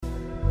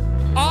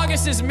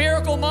August is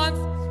Miracle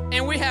Month,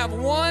 and we have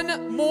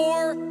one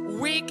more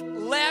week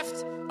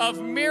left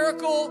of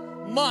Miracle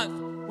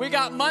Month. We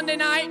got Monday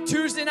night,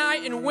 Tuesday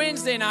night, and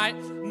Wednesday night.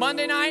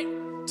 Monday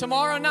night,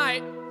 tomorrow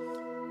night,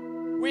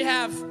 we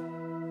have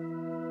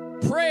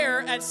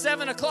prayer at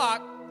 7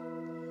 o'clock.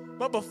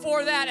 But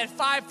before that, at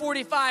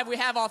 5:45, we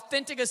have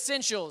Authentic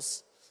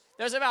Essentials.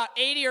 There's about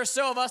 80 or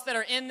so of us that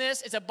are in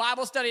this. It's a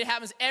Bible study that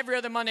happens every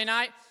other Monday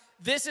night.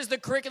 This is the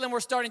curriculum we're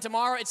starting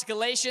tomorrow. It's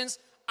Galatians.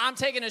 I'm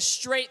taking us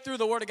straight through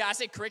the Word of God. I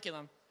say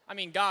curriculum. I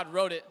mean, God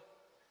wrote it.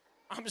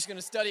 I'm just going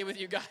to study it with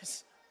you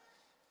guys.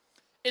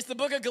 It's the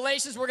book of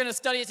Galatians. We're going to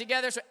study it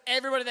together. So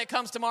everybody that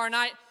comes tomorrow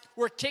night,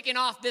 we're kicking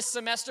off this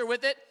semester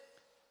with it.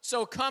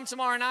 So come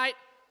tomorrow night,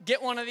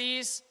 get one of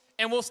these,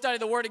 and we'll study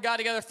the Word of God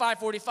together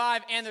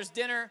 5:45. And there's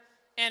dinner,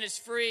 and it's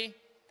free,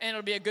 and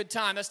it'll be a good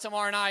time. That's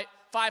tomorrow night,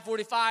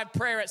 5:45,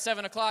 prayer at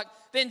 7 o'clock.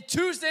 Then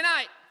Tuesday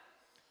night,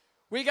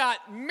 we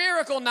got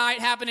Miracle Night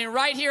happening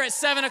right here at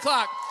 7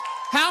 o'clock.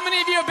 How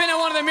many of you have been at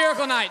one of the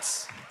Miracle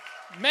Nights?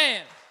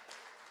 Man,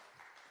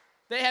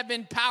 they have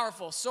been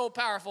powerful, so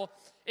powerful.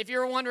 If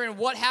you're wondering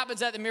what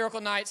happens at the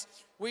Miracle Nights,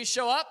 we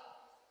show up,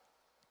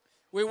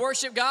 we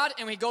worship God,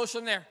 and we go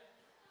from there.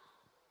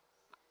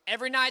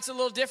 Every night's a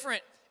little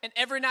different, and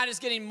every night is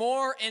getting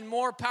more and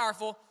more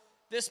powerful.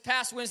 This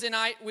past Tuesday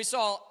night, we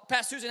saw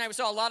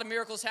a lot of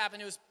miracles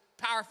happen. It was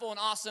powerful and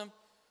awesome.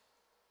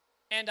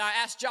 And I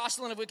asked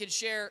Jocelyn if we could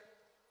share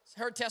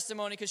her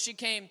testimony because she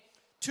came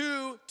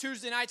 2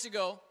 Tuesday nights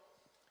ago,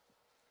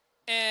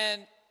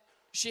 and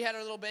she had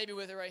her little baby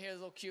with her right here, the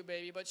little cute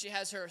baby, but she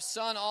has her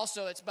son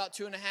also that's about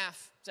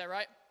 2.5. Is that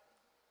right?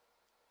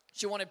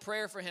 She wanted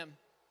prayer for him.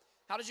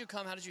 How did you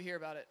come? How did you hear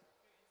about it?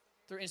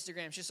 Through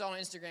Instagram. She saw on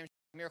Instagram,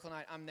 Miracle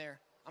Night, I'm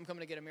there. I'm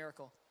coming to get a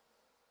miracle.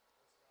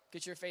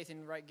 Get your faith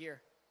in right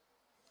gear.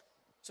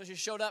 So she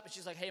showed up, and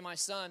she's like, hey, my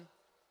son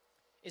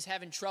is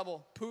having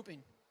trouble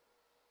pooping,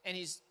 and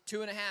he's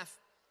 2.5.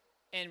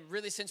 And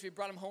really, since we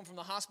brought him home from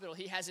the hospital,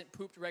 he hasn't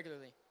pooped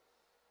regularly.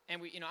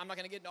 And I'm not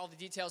going to get into all the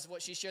details of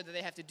what she shared that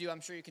they have to do.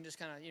 I'm sure you can just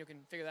kind of,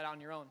 can figure that out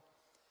on your own.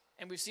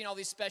 And we've seen all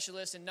these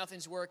specialists, and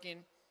nothing's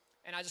working.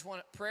 And I just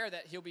want prayer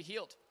that he'll be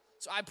healed.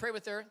 So I prayed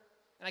with her,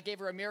 and I gave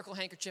her a miracle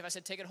handkerchief. I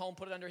said, take it home,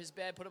 put it under his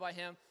bed, put it by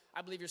him.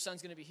 I believe your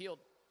son's going to be healed.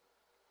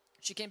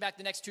 She came back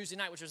the next Tuesday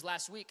night, which was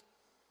last week.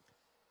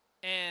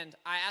 And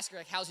I asked her,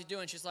 like, how's he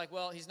doing? She's like,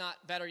 well, he's not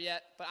better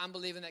yet, but I'm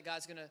believing that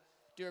God's going to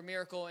do a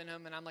miracle in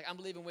him. And I'm like, I'm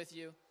believing with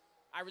you.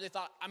 I really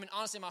thought,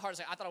 honestly, in my heart,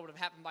 I thought it would have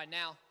happened by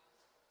now.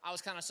 I was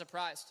kind of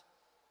surprised.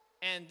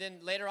 And then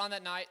later on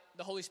that night,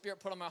 the Holy Spirit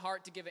put on my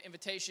heart to give an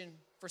invitation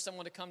for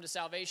someone to come to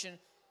salvation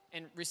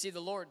and receive the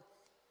Lord.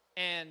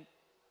 And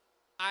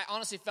I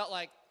honestly felt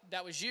like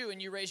that was you,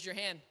 and you raised your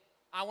hand.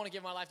 I want to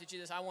give my life to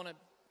Jesus. I want to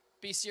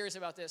be serious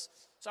about this.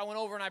 So I went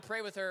over and I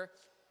prayed with her.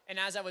 And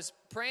as I was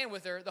praying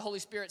with her, the Holy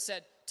Spirit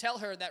said, tell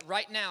her that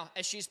right now,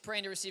 as she's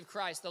praying to receive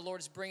Christ, the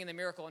Lord is bringing the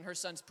miracle, and her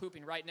son's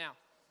pooping right now.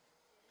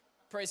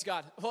 Praise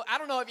God. Well, I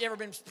don't know if you've ever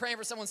been praying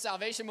for someone's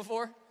salvation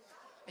before,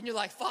 and you're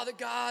like, Father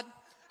God,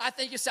 I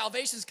think your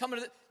salvation is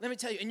coming. Let me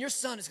tell you, and your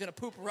son is going to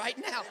poop right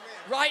now. Amen.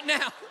 Right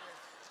now.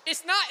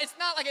 It's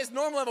not like as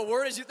normal of a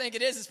word as you think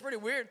it is. It's pretty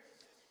weird.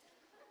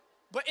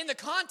 But in the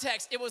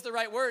context, it was the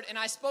right word, and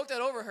I spoke that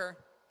over her,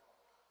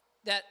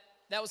 that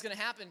was going to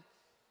happen.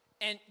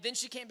 And then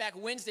she came back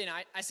Wednesday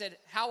night. I said,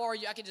 how are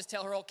you? I could just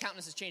tell her whole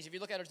countenance has changed. If you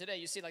look at her today,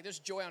 you see, like, there's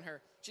joy on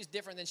her. She's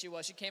different than she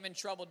was. She came in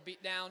troubled,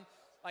 beat down,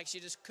 like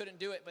she just couldn't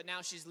do it. But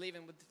now she's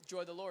leaving with the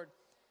joy of the Lord.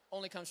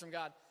 Only comes from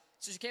God.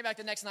 So she came back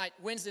the next night,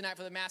 Wednesday night,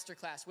 for the master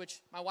class,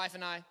 which my wife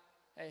and I,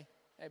 hey,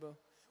 boo,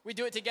 we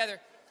do it together.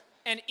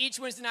 And each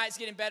Wednesday night is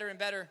getting better and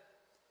better.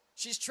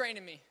 She's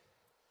training me,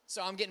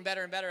 so I'm getting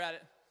better and better at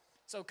it.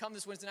 So come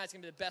this Wednesday night, it's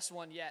going to be the best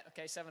one yet,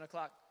 okay, 7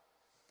 o'clock.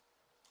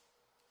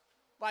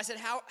 But I said,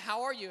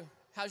 how are you?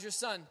 How's your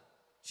son?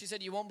 She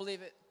said, you won't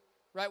believe it.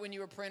 Right when you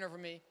were praying over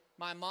me,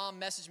 my mom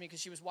messaged me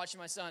because she was watching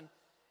my son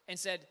and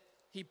said,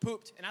 he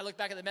pooped. And I looked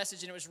back at the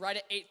message, and it was right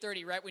at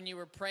 8:30, right when you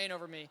were praying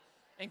over me.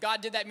 And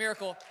God did that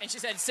miracle. And she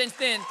said, since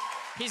then,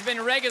 he's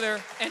been regular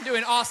and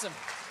doing awesome.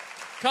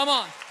 Come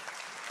on.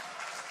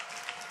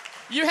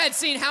 You had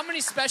seen how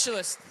many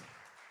specialists?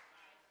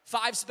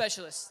 5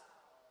 specialists.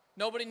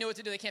 Nobody knew what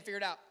to do. They can't figure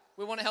it out.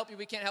 We want to help you.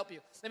 We can't help you.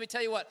 Let me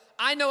tell you what.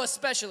 I know a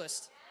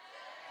specialist.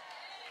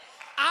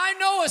 I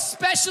know a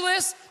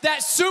specialist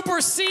that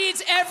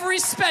supersedes every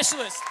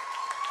specialist.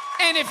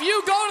 And if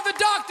you go to the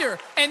doctor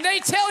and they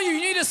tell you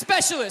need a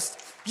specialist,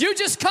 you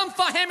just come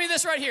hand me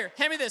this right here.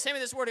 Hand me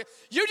this word here.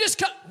 You just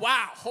come.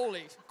 Wow,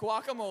 holy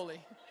guacamole.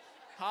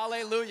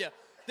 Hallelujah.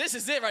 This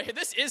is it right here.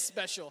 This is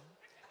special.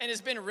 And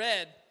it's been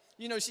read.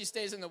 You know she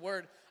stays in the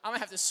word. I'm going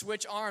to have to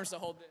switch arms to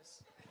hold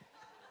this.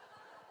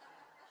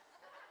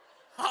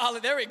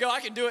 There we go. I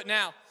can do it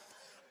now.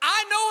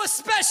 I know a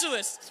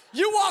specialist.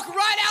 You walk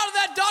right out of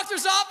that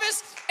doctor's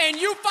office and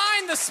you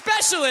find the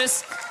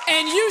specialist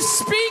and you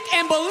speak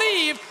and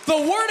believe the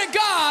word of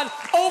God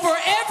over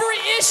every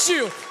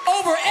issue,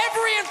 over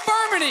every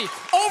infirmity,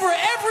 over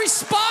every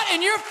spot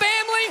in your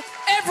family,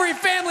 every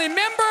family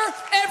member,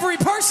 every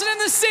person in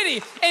the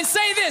city, and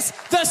say this: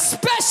 the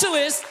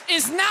specialist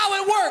is now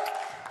at work.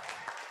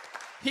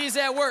 He's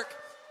at work.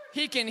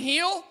 He can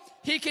heal.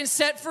 He can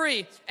set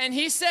free. And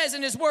he says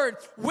in his word,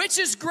 which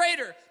is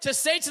greater, to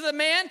say to the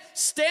man,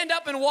 stand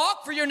up and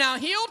walk, for you're now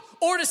healed,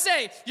 or to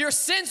say, your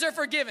sins are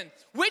forgiven?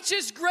 Which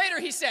is greater,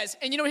 he says.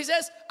 And you know what he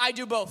says? I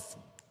do both.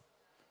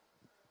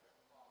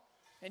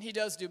 And he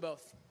does do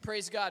both.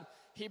 Praise God.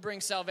 He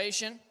brings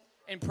salvation,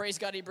 and praise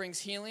God, he brings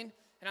healing,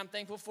 and I'm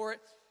thankful for it.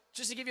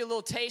 Just to give you a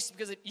little taste,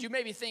 because you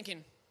may be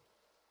thinking,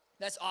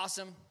 that's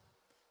awesome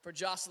for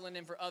Jocelyn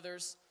and for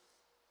others.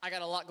 I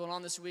got a lot going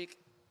on this week.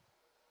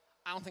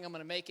 I don't think I'm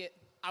going to make it.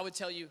 I would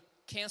tell you,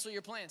 cancel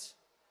your plans.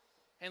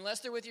 Unless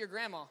they're with your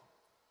grandma.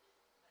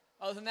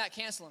 Other than that,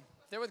 cancel them.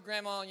 If they're with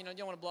grandma, you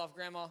don't want to blow off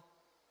grandma.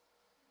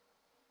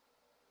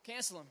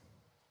 Cancel them.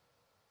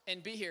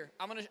 And be here.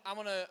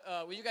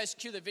 Will you guys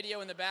cue the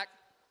video in the back?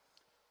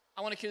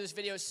 I want to cue this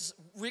video. It's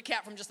just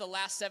recap from just the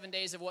last 7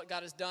 days of what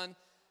God has done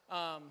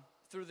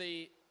through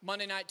the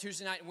Monday night,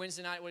 Tuesday night, and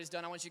Wednesday night, what he's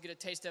done. I want you to get a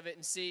taste of it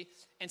and see.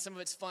 And some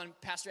of it's fun.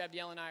 Pastor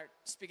Abdiel and I are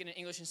speaking in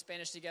English and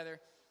Spanish together.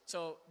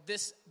 So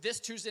this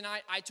Tuesday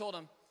night, I told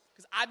him,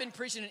 because I've been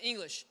preaching in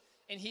English,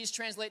 and he's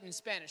translating in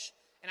Spanish.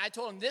 And I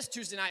told him this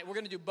Tuesday night, we're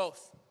going to do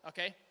both,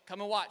 okay?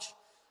 Come and watch.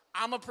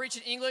 I'm going to preach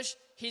in English.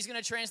 He's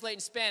going to translate in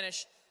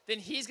Spanish. Then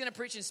he's going to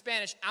preach in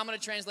Spanish. I'm going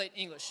to translate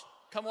in English.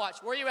 Come watch.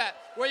 Where are you at?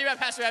 Where are you at,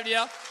 Pastor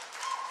Abdiel?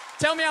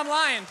 Tell me I'm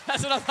lying.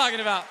 That's what I'm talking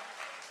about.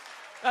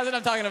 That's what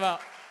I'm talking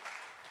about.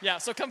 Yeah,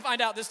 so come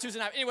find out this Tuesday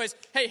night. Anyways,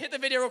 hey, hit the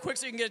video real quick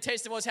so you can get a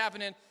taste of what's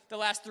happening the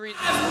last 3 days.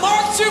 I've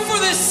marked you for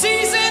this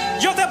season.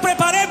 Yo te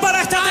preparé para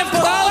esta temporada.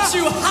 I've called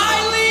you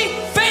highly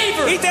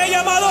favored. Y te he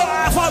llamado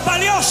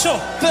valioso.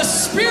 The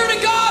Spirit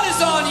of God is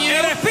on you.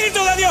 El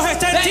Espíritu de Dios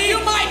está en that ti. You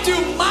might do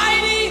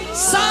mighty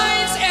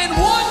signs and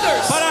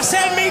wonders. Para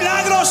hacer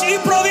milagros y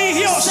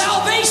prodigios.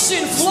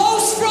 Salvation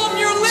flows from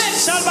your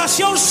lips.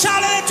 Salvación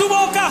sale de tu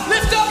boca.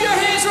 Lift up your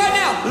hands right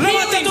now.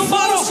 Levanta tu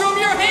mano. Flows from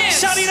your hands.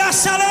 Sanidad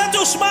sale de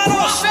tus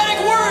manos. Prophetic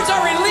words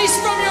are released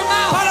from your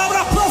mouth.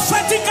 Palabras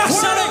proféticas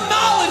Word salen. of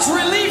knowledge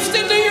released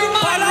into your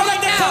mind Palabras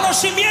right de now.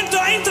 conocimiento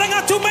entran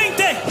a tu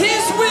mente.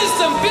 His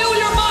wisdom fill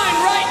your mind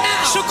right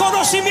now. Su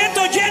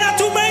conocimiento llena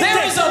tu mente.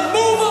 There is a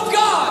move of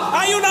God.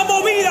 Hay una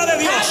movida de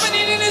Dios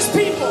happening in his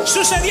people.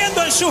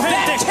 Sucediendo en su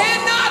gente. That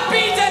cannot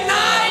be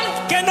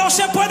denied. Que no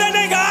se puede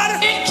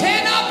negar. It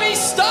cannot be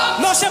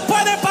stopped. No se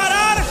puede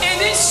parar.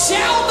 And it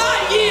shall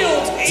not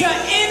yield to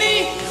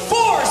any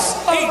force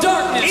of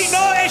darkness. Y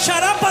no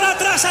echará para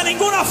atrás a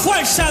ninguna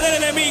fuerza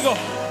del enemigo.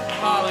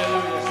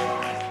 Hallelujah.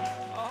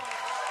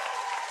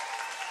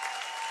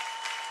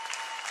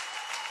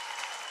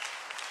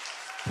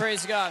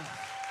 Praise God.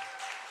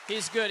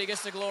 He's good. He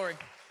gets the glory.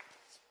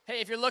 Hey,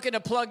 if you're looking to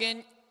plug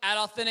in at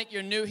Authentic,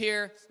 you're new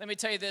here, let me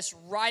tell you this.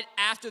 Right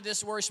after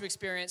this worship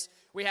experience,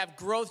 we have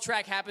Growth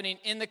Track happening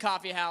in the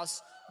coffee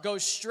house. Go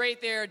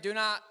straight there. Do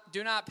not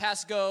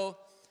pass go.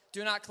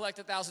 Do not collect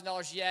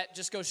 $1,000 yet.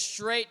 Just go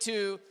straight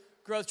to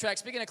Growth Track.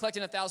 Speaking of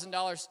collecting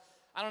 $1,000,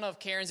 I don't know if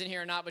Karen's in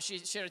here or not, but she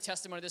shared a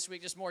testimony this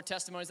week, just more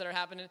testimonies that are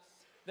happening,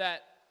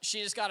 that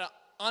she just got an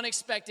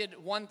unexpected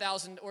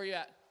 1,000, where are you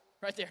at?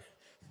 Right there.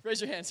 Raise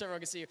your hand so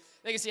everyone can see you.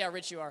 They can see how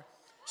rich you are.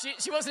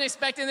 She wasn't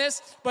expecting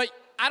this, but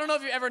I don't know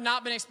if you've ever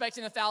not been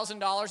expecting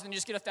 $1,000 and you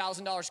just get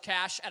 $1,000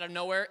 cash out of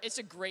nowhere. It's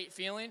a great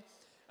feeling.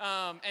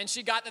 And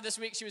she got that this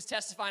week. She was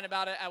testifying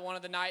about it at one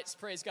of the nights.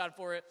 Praise God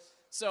for it.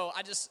 So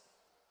I just,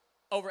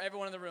 over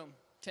everyone in the room,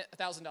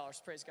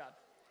 $1,000. Praise God.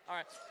 All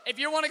right. If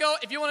you want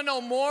to know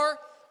more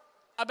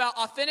about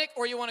Authentic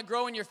or you want to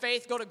grow in your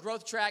faith, go to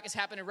Growth Track. It's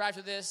happening right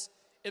after this.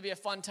 It'll be a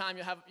fun time.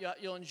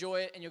 You'll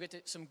enjoy it, and you'll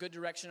get some good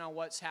direction on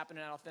what's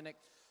happening at Authentic.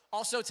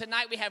 Also,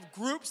 tonight we have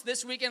groups.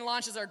 This weekend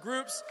launches our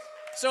groups.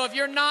 So if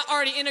you're not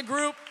already in a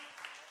group,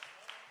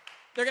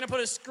 they're going to put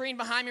a screen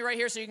behind me right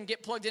here so you can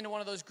get plugged into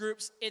one of those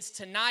groups. It's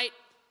tonight.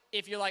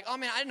 If you're like, oh,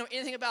 man, I didn't know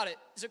anything about it,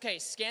 it's okay.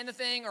 Scan the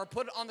thing or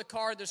put it on the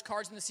card. There's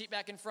cards in the seat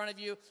back in front of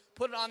you.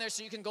 Put it on there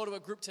so you can go to a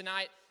group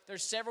tonight.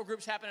 There's several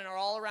groups happening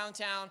all around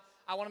town.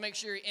 I want to make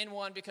sure you're in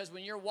one because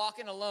when you're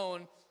walking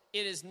alone,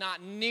 it is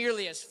not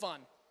nearly as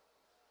fun.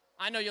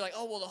 I know you're like,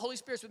 oh, well, the Holy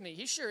Spirit's with me.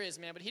 He sure is,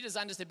 man, but he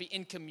designed us to be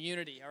in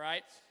community, all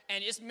right?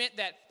 And it's meant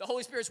that the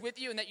Holy Spirit's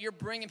with you and that you're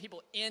bringing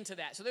people into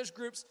that. So there's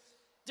groups,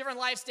 different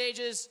life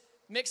stages,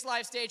 mixed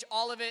life stage,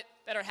 all of it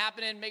that are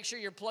happening. Make sure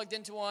you're plugged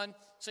into one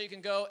so you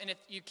can go. And if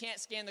you can't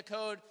scan the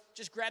code,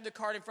 just grab the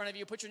card in front of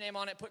you, put your name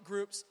on it, put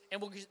groups, and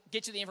we'll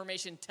get you the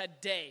information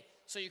today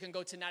so you can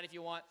go tonight if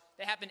you want.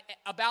 They happen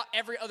about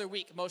every other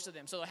week, most of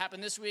them. So they'll happen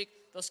this week.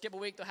 They'll skip a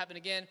week. They'll happen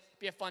again.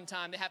 Be a fun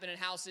time. They happen in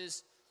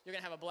houses. You're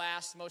going to have a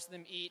blast. Most of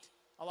them eat.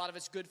 A lot of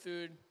it's good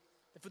food.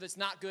 The food that's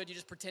not good, you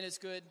just pretend it's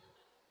good,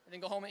 and then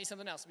go home and eat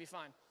something else. It'll be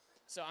fine.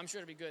 So I'm sure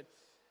it'll be good.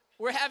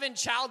 We're having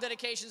child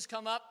dedications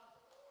come up,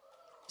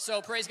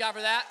 so praise God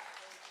for that.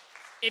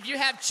 If you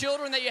have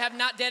children that you have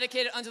not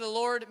dedicated unto the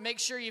Lord, make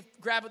sure you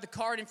grab the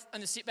card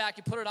on the seat back,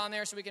 you put it on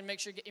there so we can make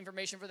sure you get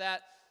information for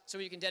that so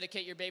you can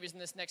dedicate your babies in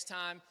this next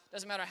time.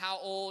 Doesn't matter how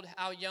old,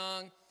 how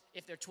young,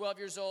 if they're 12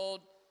 years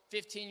old,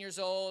 15 years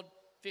old,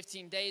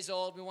 15 days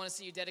old, we want to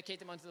see you dedicate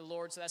them unto the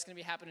Lord, so that's going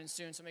to be happening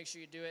soon, so make sure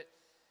you do it.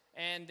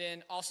 And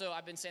then also,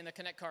 I've been saying the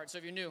Connect card, so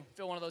if you're new,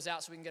 fill one of those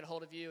out so we can get a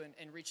hold of you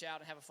and reach out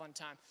and have a fun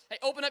time. Hey,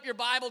 open up your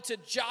Bible to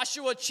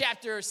Joshua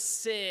chapter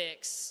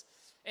 6.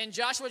 In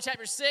Joshua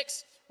chapter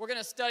 6, we're going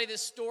to study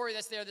this story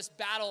that's there, this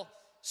battle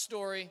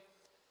story.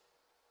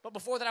 But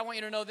before that, I want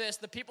you to know this.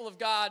 The people of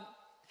God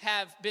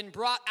have been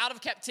brought out of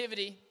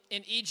captivity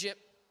in Egypt.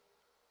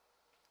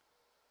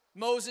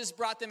 Moses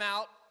brought them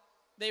out.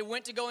 They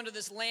went to go into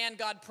this land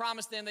God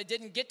promised them. They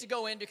didn't get to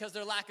go in because of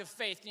their lack of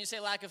faith. Can you say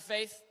lack of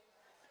faith?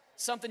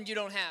 Something you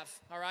don't have,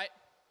 all right?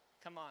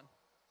 Come on.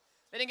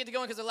 They didn't get to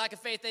go in because of lack of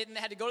faith. They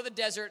had to go to the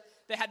desert.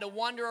 They had to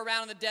wander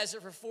around in the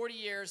desert for 40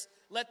 years,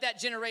 let that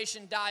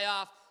generation die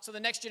off so the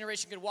next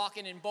generation could walk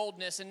in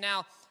boldness. And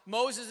now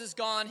Moses is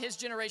gone. His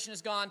generation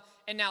is gone.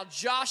 And now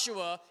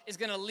Joshua is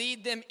going to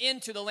lead them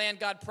into the land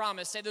God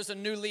promised. Say, there's a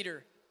new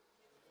leader.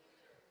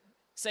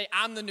 Say,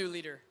 I'm the new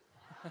leader.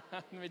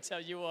 Let me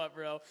tell you what,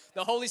 bro.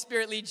 The Holy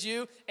Spirit leads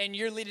you, and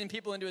you're leading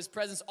people into his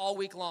presence all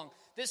week long.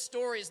 This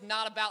story is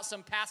not about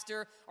some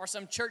pastor or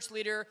some church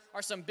leader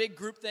or some big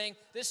group thing.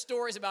 This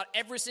story is about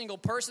every single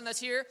person that's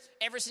here,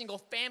 every single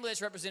family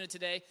that's represented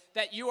today,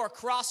 that you are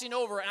crossing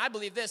over, and I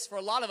believe this, for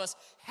a lot of us,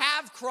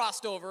 have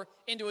crossed over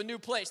into a new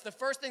place. The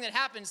first thing that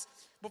happens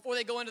before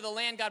they go into the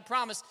land God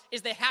promised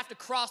is they have to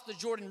cross the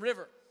Jordan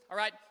River, all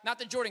right? Not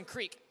the Jordan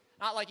Creek.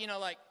 Not like,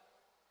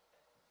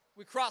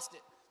 we crossed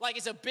it. Like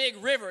it's a big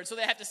river, and so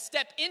they have to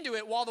step into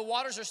it while the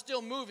waters are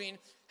still moving.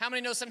 How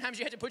many know sometimes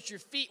you have to put your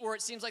feet where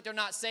it seems like they're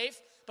not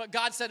safe, but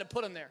God said to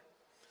put them there.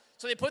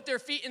 So they put their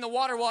feet in the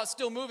water while it's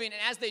still moving,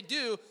 and as they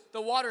do, the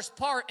waters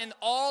part, and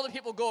all the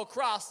people go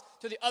across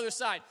to the other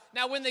side.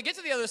 Now, when they get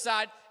to the other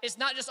side, it's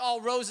not just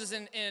all roses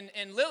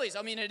and lilies.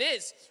 I mean, it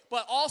is.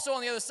 But also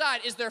on the other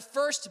side is their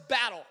first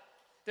battle.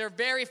 Their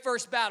very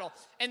first battle.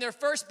 And their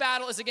first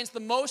battle is against the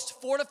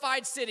most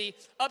fortified city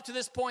up to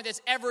this point that's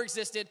ever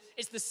existed.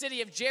 It's the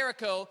city of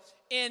Jericho.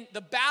 In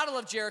the Battle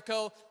of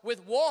Jericho,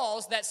 with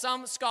walls that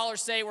some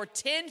scholars say were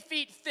 10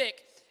 feet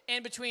thick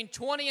and between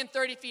 20 and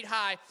 30 feet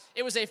high.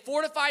 It was a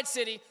fortified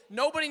city.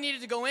 Nobody needed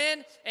to go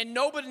in and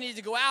nobody needed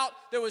to go out.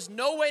 There was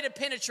no way to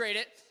penetrate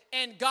it.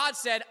 And God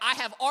said, I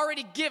have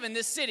already given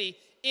this city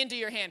into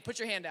your hand. Put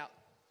your hand out.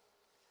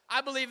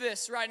 I believe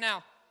this right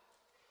now.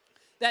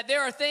 That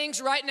there are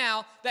things right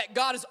now that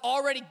God has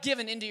already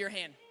given into your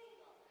hand.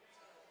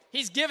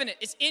 He's given it.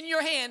 It's in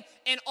your hand,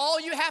 and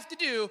all you have to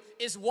do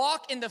is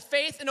walk in the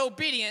faith and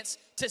obedience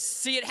to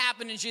see it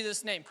happen in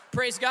Jesus' name.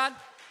 Praise God.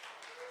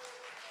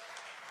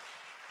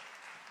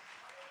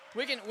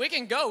 We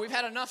can go. We've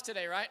had enough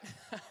today, right?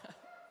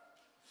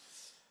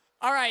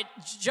 All right,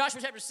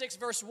 Joshua chapter 6,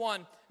 verse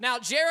 1. Now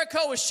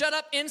Jericho was shut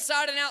up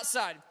inside and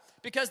outside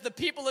because the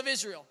people of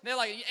Israel, they're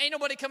like, ain't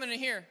nobody coming in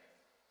here.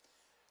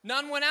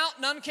 None went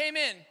out, none came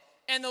in.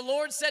 And the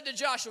Lord said to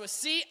Joshua,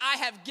 see, I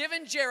have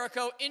given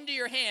Jericho into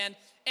your hand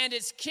and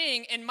its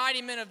king and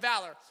mighty men of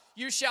valor.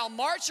 You shall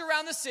march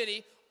around the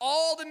city,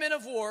 all the men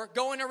of war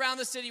going around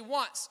the city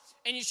once.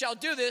 And you shall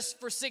do this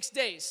for 6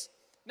 days.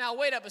 Now,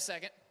 wait up a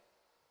second.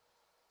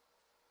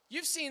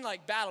 You've seen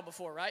like battle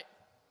before, right?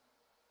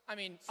 I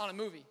mean, on a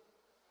movie.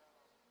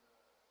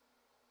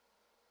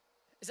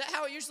 Is that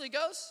how it usually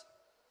goes?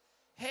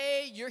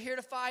 Hey, you're here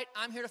to fight,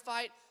 I'm here to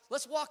fight.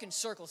 Let's walk in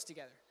circles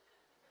together.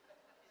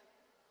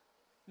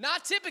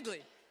 Not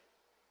typically.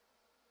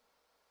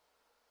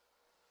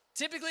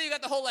 Typically, you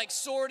got the whole like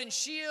sword and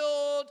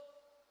shield,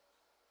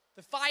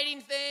 the fighting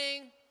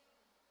thing.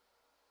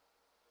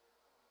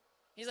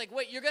 He's like,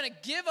 wait, you're going to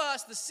give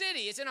us the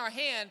city. It's in our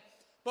hand.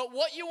 But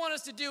what you want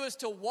us to do is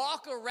to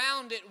walk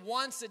around it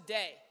once a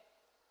day.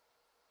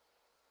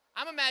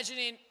 I'm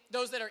imagining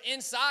those that are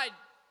inside,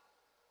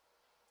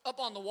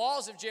 up on the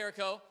walls of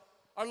Jericho,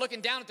 are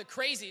looking down at the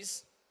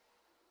crazies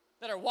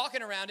that are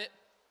walking around it.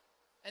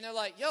 And they're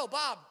like, yo,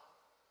 Bob,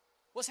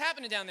 what's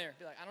happening down there?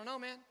 Be like, I don't know,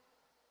 man.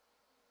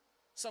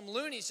 Some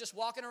loonies just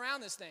walking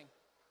around this thing.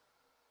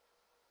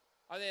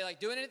 Are they like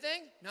doing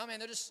anything? No,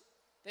 man,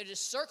 they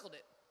just circled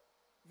it.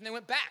 And they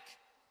went back.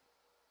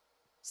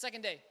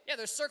 Second day. Yeah,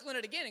 they're circling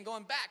it again and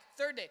going back.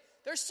 Third day.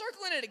 They're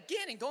circling it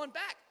again and going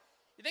back.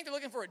 You think they're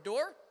looking for a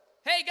door?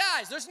 Hey,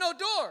 guys, there's no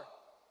door.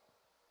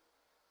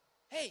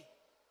 Hey,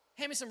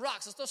 hand me some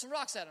rocks. Let's throw some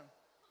rocks at them.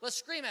 Let's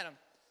scream at them.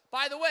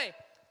 By the way,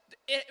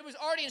 it was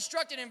already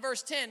instructed in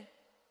verse 10.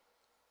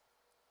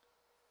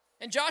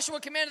 And Joshua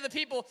commanded the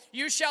people,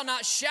 you shall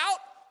not shout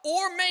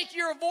or make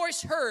your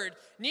voice heard,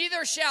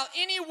 neither shall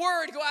any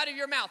word go out of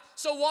your mouth.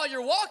 So while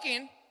you're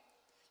walking,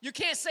 you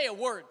can't say a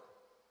word.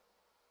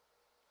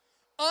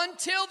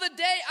 Until the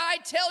day I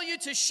tell you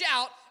to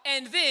shout,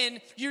 and then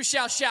you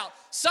shall shout.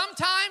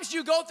 Sometimes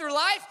you go through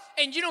life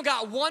and you don't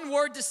got one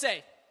word to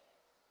say.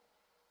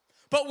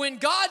 But when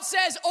God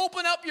says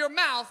open up your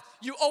mouth,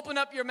 you open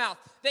up your mouth.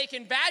 They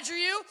can badger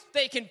you,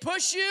 they can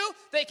push you,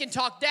 they can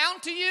talk down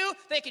to you,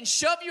 they can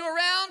shove you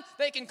around,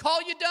 they can call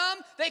you dumb,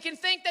 they can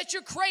think that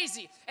you're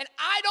crazy. And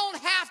I don't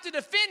have to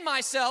defend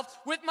myself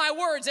with my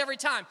words every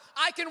time.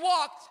 I can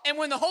walk, and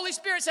when the Holy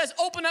Spirit says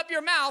open up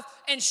your mouth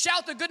and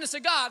shout the goodness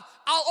of God,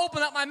 I'll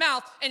open up my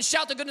mouth and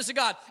shout the goodness of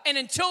God. And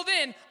until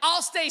then,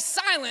 I'll stay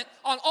silent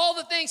on all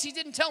the things he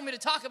didn't tell me to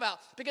talk about.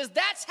 Because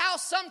that's how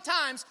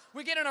sometimes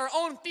we get in our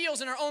own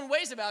feels and our own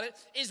ways about it,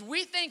 is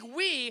we think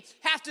we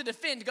have to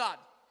defend God.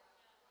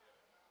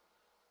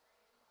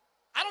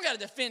 I don't got to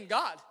defend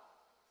God.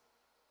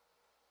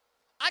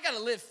 I got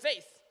to live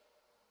faith.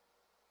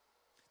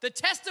 The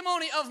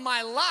testimony of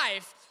my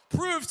life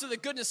proves to the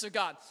goodness of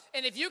God.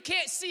 And if you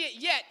can't see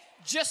it yet,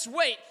 just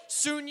wait.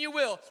 Soon you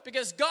will.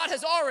 Because God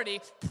has already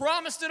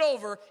promised it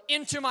over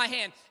into my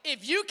hand.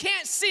 If you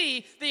can't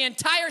see the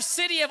entire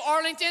city of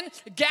Arlington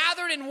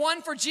gathered in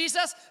one for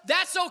Jesus,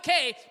 that's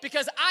okay,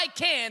 because I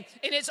can,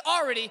 and it's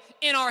already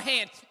in our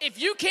hand.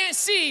 If you can't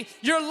see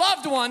your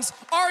loved ones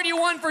already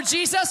won for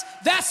Jesus,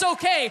 that's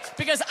okay,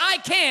 because I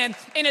can,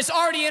 and it's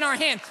already in our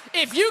hand.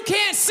 If you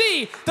can't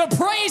see the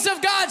praise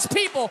of God's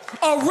people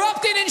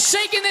erupting and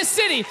shaking this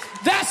city,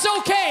 that's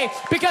okay,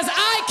 because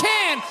I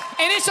can,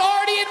 and it's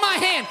already in my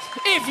hand.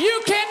 If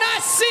you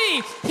cannot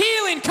see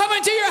healing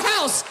coming to your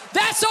house,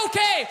 that's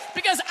okay,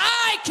 because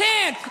I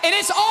can, and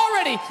it's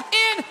already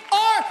in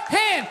our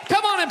hand.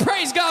 Come on and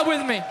praise God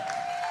with me.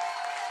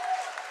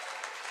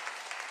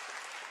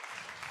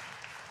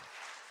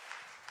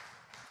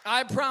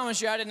 I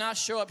promise you, I did not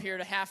show up here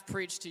to half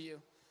preach to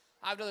you.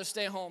 I'd rather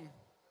stay home.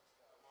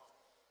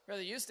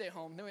 Rather you stay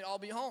home, then we'd all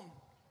be home.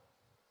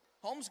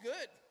 Home's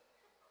good.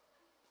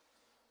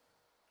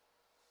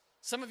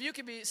 Some of you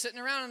could be sitting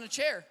around in a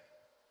chair,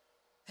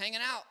 hanging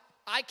out.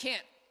 I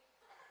can't.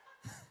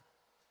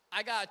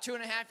 I got a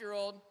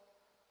 2.5-year-old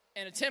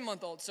and a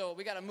 10-month-old, so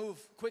we got to move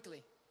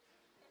quickly.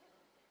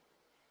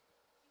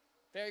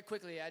 Very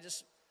quickly. I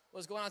just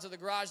was going out to the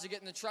garage to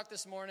get in the truck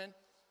this morning,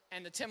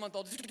 and the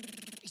 10-month-old,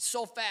 he's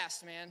so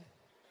fast, man.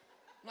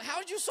 I'm like, how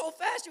did you so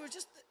fast? You were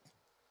just...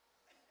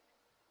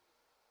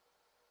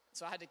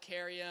 So I had to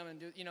carry him and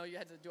do, you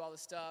had to do all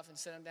this stuff and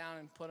set him down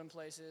and put him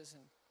places.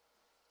 And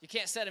you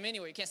can't set him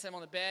anywhere. You can't set him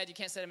on the bed. You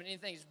can't set him in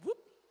anything. Just whoop.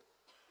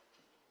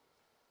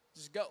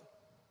 Just go.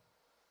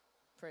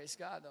 Praise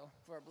God, though,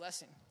 for a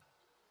blessing.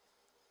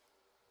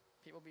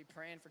 People be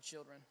praying for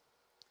children.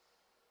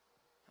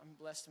 I'm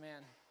a blessed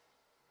man.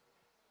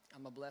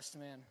 I'm a blessed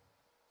man.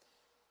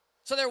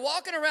 So they're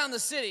walking around the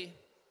city.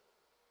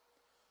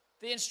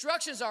 The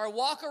instructions are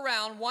walk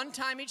around 1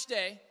 time each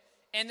day,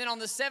 and then on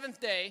the 7th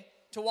day,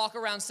 to walk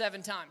around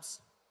 7 times.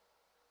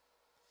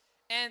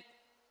 And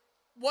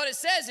what it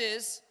says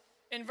is,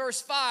 in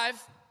verse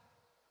 5,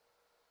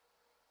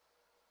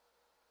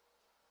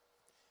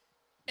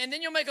 and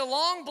then you'll make a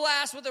long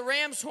blast with the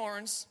ram's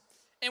horns,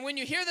 and when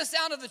you hear the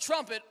sound of the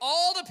trumpet,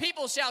 all the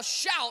people shall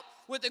shout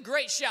with a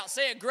great shout.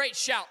 Say a great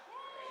shout.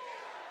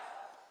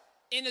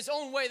 In its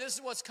own way, this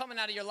is what's coming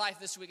out of your life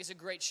this week. It's a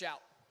great shout.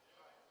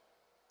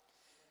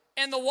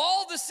 And the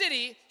wall of the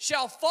city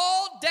shall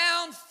fall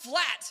down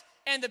flat,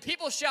 and the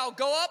people shall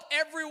go up,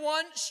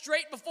 everyone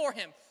straight before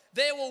him.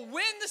 They will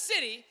win the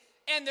city,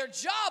 and their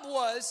job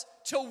was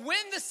to win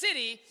the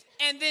city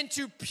and then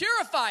to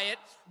purify it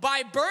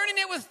by burning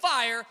it with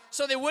fire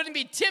so they wouldn't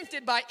be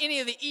tempted by any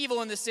of the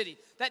evil in the city.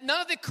 That none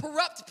of the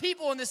corrupt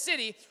people in the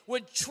city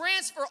would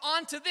transfer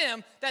onto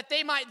them, that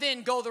they might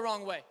then go the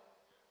wrong way.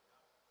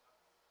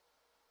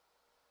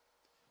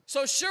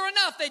 So sure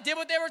enough, they did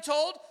what they were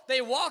told.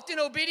 They walked in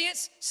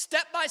obedience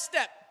step by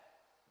step.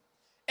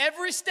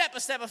 Every step a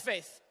step of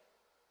faith.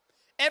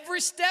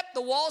 Every step,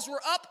 the walls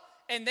were up,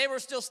 and they were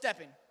still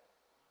stepping.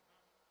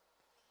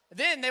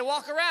 Then they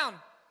walk around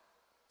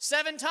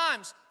 7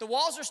 times. The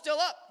walls are still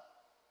up.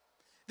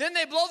 Then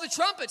they blow the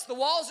trumpets. The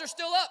walls are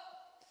still up.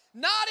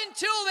 Not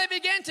until they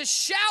began to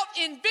shout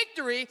in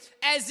victory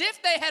as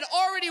if they had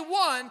already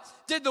won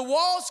did the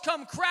walls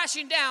come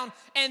crashing down,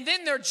 and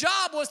then their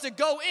job was to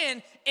go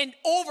in and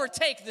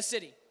overtake the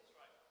city.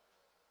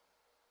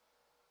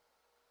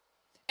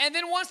 And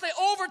then once they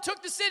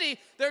overtook the city,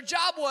 their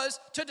job was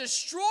to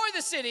destroy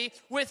the city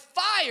with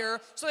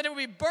fire so that it would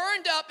be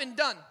burned up and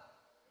done.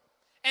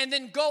 And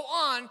then go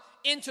on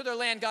into their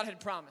land God had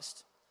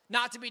promised.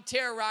 Not to be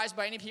terrorized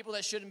by any people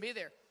that shouldn't be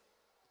there.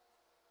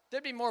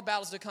 There'd be more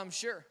battles to come,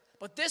 sure.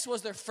 But this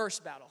was their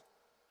first battle.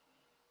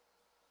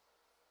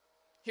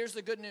 Here's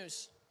the good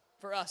news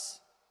for us.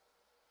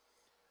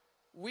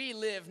 We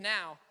live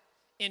now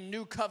in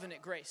new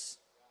covenant grace.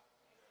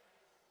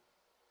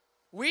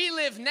 We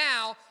live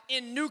now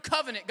in new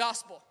covenant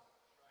gospel.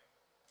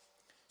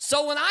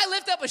 So when I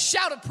lift up a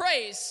shout of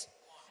praise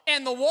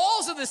and the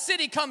walls of the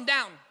city come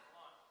down,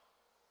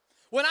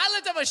 when I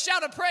lift up a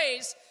shout of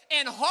praise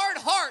and hard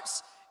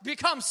hearts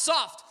become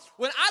soft,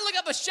 when I lift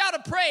up a shout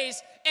of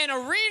praise and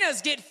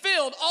arenas get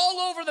filled all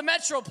over the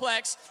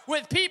Metroplex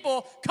with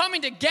people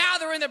coming to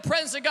gather in the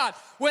presence of God,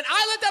 when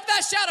I lift up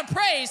that shout of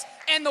praise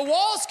and the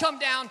walls come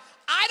down,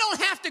 I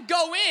don't have to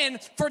go in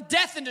for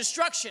death and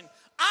destruction.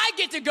 I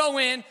get to go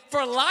in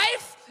for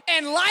life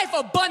and life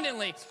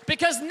abundantly,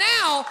 because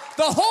now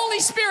the Holy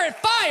Spirit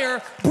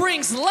fire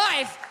brings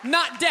life,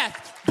 not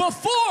death.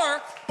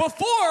 Before,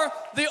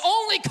 the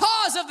only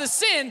cause of the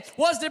sin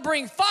was to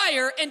bring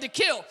fire and to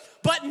kill.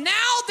 But now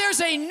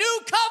there's a new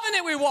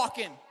covenant we walk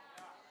in.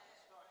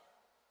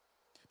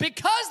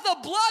 Because the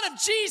blood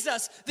of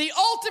Jesus, the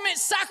ultimate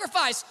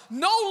sacrifice,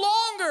 no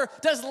longer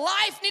does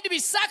life need to be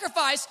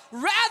sacrificed.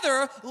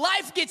 Rather,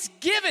 life gets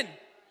given.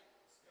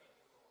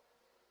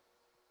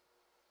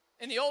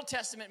 In the Old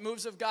Testament,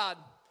 moves of God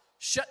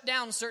shut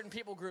down certain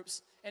people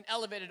groups and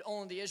elevated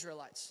only the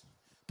Israelites.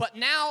 But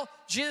now,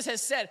 Jesus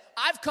has said,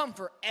 I've come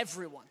for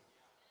everyone.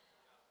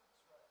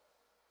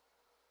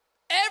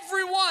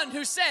 Everyone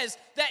who says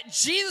that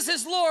Jesus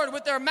is Lord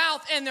with their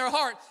mouth and their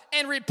heart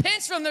and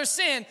repents from their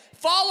sin,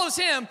 follows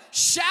him,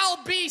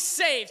 shall be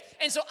saved.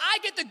 And so I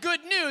get the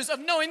good news of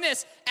knowing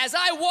this as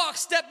I walk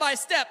step by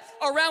step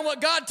around what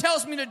God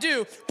tells me to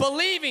do,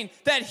 believing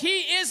that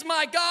he is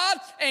my God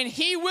and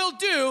he will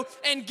do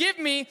and give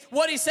me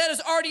what he said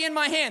is already in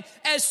my hand.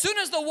 As soon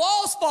as the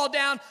walls fall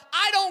down,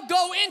 I don't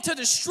go in to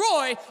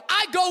destroy,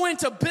 I go in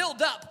to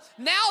build up.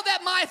 Now that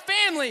my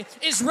family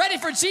is ready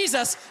for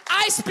Jesus,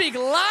 I speak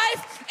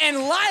life and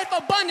life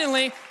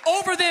abundantly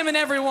over them and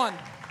everyone.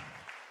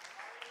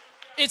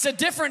 It's a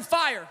different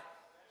fire.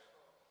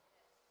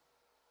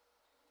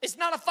 It's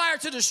not a fire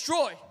to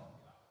destroy.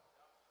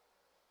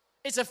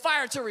 It's a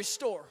fire to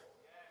restore.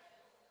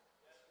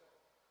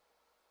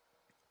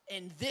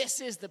 And this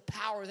is the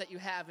power that you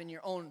have in your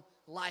own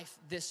life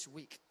this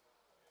week.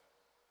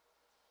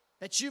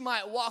 That you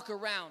might walk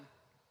around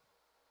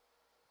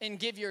and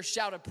give your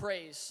shout of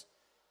praise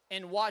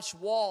and watch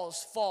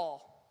walls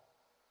fall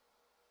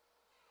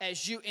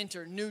as you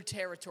enter new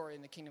territory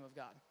in the kingdom of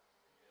God.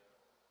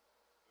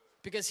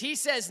 Because he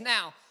says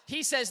now,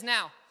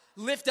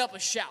 lift up a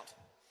shout.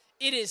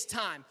 It is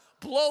time.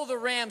 Blow the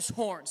ram's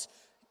horns.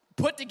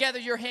 Put together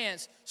your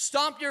hands.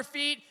 Stomp your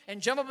feet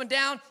and jump up and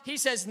down. He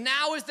says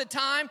now is the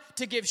time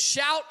to give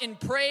shout and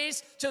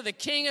praise to the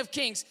King of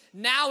Kings.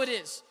 Now it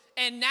is.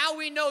 And now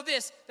we know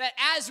this, that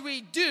as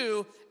we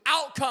do,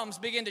 outcomes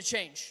begin to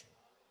change.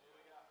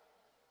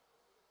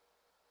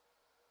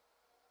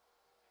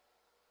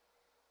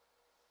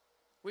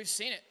 We've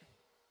seen it.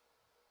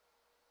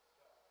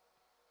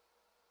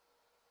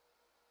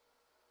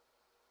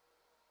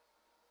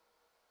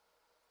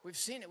 We've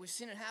seen it. We've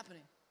seen it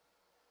happening.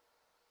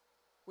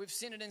 We've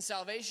seen it in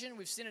salvation.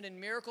 We've seen it in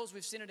miracles.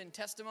 We've seen it in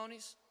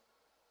testimonies.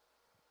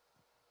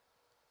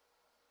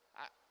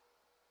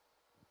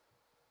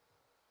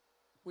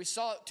 We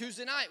saw it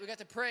Tuesday night. We got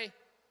to pray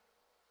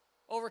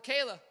over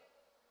Kayla.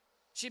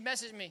 She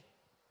messaged me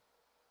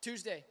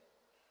Tuesday.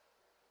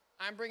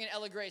 I'm bringing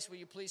Ella Grace. Will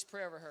you please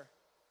pray over her?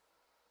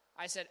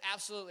 I said,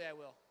 absolutely I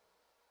will.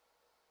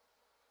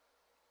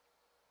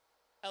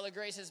 Ella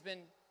Grace has been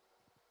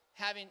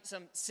having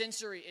some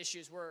sensory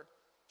issues where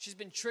she's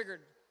been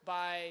triggered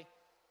by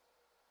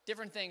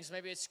different things.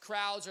 Maybe it's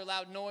crowds or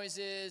loud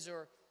noises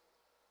or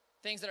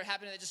things that are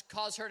happening that just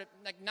cause her to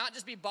not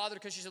just be bothered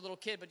because she's a little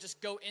kid, but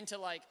just go into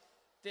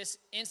this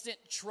instant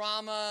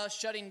trauma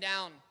shutting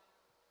down.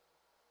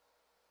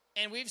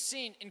 And we've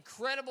seen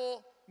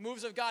incredible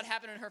moves of God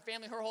happen in her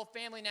family. Her whole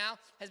family now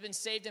has been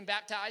saved and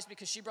baptized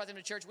because she brought them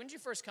to church. When did you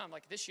first come?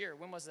 This year?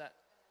 When was that?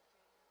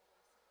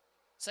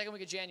 Second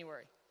week of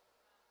January.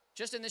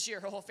 Just in this year,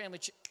 her whole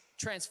family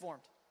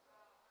transformed.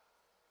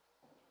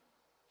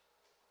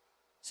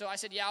 So I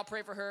said, yeah, I'll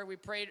pray for her. We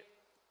prayed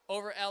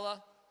over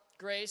Ella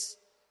Grace.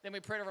 Then we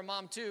prayed over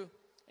mom too.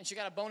 And she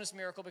got a bonus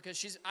miracle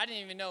because I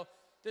didn't even know.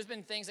 There's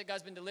been things that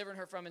God's been delivering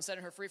her from and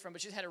setting her free from.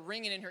 But she's had a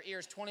ringing in her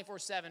ears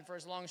 24/7 for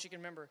as long as she can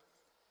remember.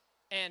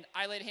 And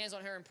I laid hands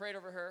on her and prayed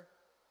over her.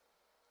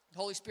 The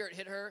Holy Spirit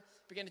hit her,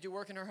 began to do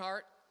work in her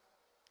heart.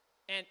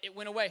 And it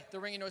went away. The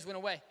ringing noise went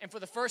away. And for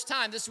the first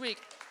time this week,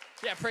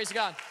 yeah, praise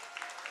God.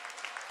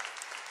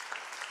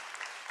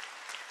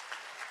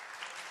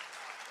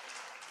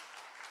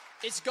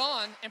 It's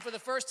gone, and for the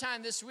first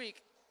time this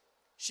week,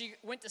 she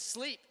went to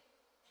sleep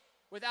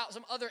without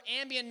some other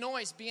ambient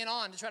noise being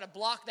on to try to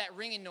block that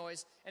ringing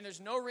noise, and there's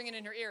no ringing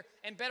in her ear.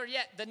 And better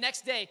yet, the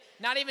next day,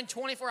 not even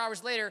 24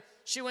 hours later,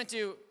 she went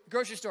to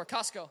grocery store,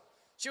 Costco.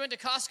 She went to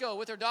Costco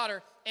with her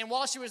daughter, and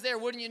while she was there,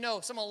 wouldn't you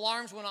know, some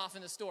alarms went off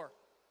in the store.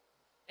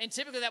 And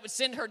typically that would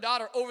send her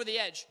daughter over the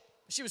edge.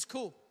 But she was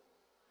cool.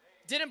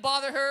 Didn't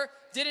bother her,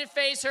 didn't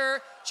faze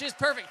her. She was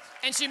perfect.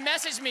 And she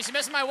messaged me, she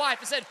messaged my wife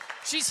and said,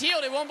 she's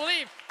healed, it won't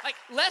believe.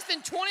 Less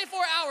than 24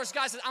 hours,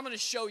 God said, I'm going to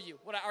show you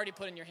what I already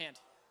put in your hand.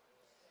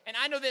 And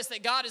I know this,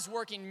 that God is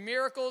working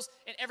miracles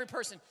in every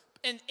person.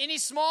 In any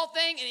small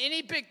thing and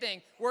any big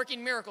thing,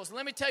 working miracles. And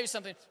let me tell you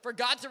something. For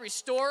God to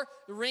restore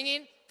the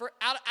ringing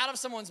out of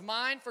someone's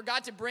mind, for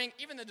God to bring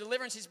even the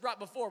deliverance he's brought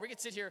before. We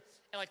could sit here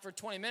for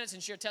 20 minutes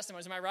and share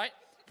testimonies. Am I right?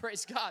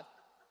 Praise God.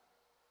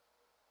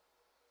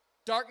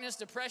 Darkness,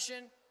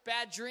 depression,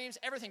 bad dreams,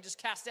 everything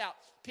just cast out.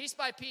 Piece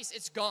by piece,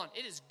 it's gone.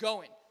 It is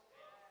going.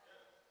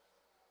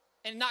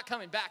 And not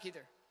coming back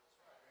either.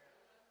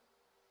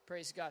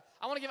 Praise God.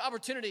 I want to give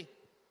opportunity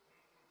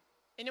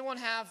Anyone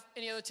have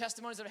any other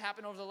testimonies that have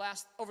happened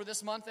over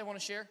this month they want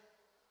to share?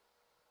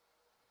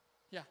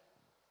 Yeah.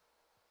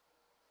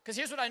 Because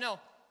here's what I know.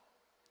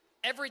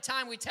 Every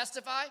time we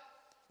testify,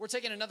 we're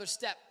taking another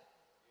step.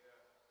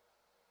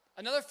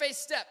 Another faith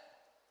step.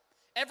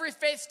 Every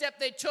faith step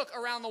they took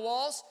around the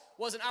walls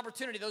was an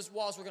opportunity those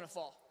walls were going to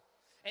fall.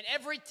 And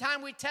every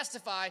time we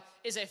testify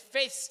is a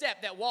faith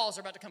step that walls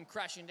are about to come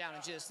crashing down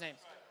in Jesus' name.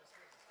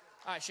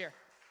 All right, share.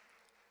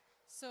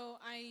 So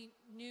I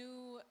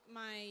knew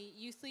my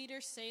youth leader,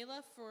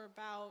 Selah, for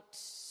about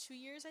 2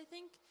 years, I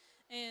think.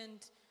 And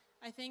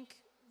I think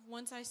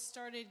once I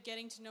started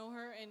getting to know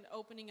her and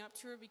opening up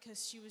to her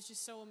because she was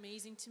just so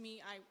amazing to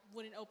me, I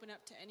wouldn't open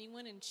up to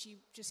anyone, and she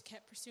just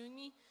kept pursuing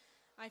me.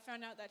 I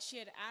found out that she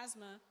had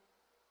asthma,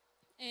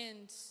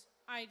 and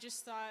I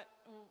just thought,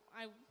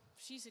 well,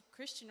 she's a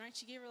Christian, right?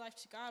 She gave her life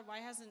to God. Why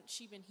hasn't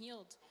she been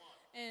healed?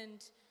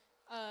 And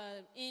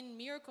in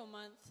Miracle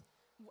Month,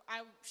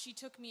 she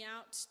took me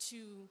out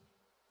to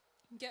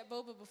get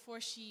boba before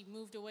she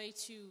moved away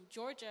to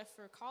Georgia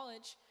for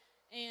college,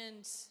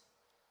 and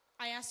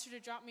I asked her to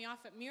drop me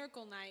off at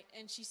Miracle Night,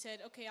 and she said,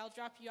 okay, I'll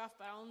drop you off,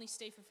 but I'll only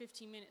stay for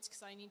 15 minutes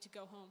because I need to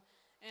go home.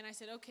 And I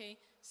said, okay.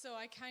 So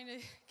I kind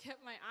of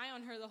kept my eye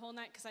on her the whole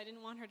night because I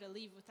didn't want her to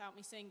leave without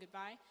me saying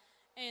goodbye.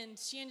 And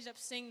she ended up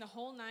staying the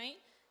whole night,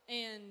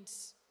 and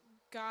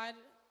God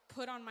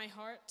put on my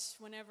heart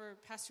whenever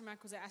Pastor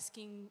Mac was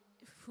asking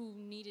who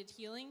needed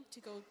healing to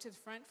go to the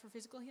front for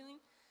physical healing.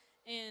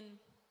 And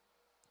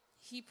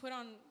he put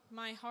on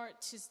my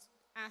heart to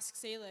ask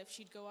Selah if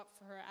she'd go up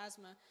for her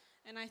asthma.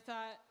 And I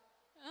thought,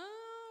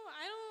 oh,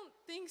 I don't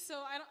think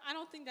so. I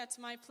don't think that's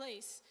my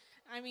place.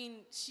 I mean,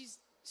 she's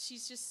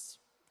just,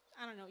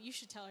 I don't know. You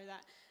should tell her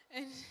that.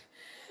 And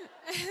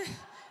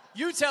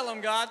you tell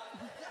him, God.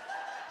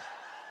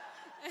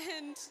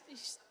 And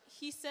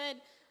he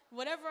said,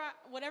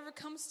 whatever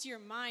comes to your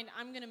mind,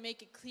 I'm going to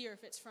make it clear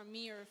if it's from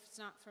me or if it's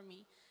not from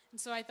me. And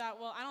so I thought,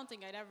 well, I don't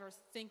think I'd ever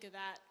think of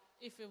that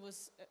if it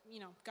was,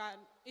 God.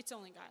 It's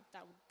only God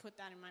that would put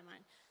that in my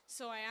mind.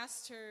 So I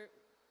asked her,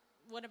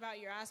 what about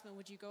your asthma?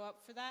 Would you go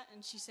up for that?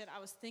 And she said, I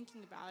was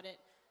thinking about it,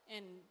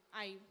 and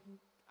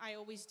I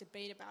always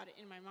debate about it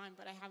in my mind,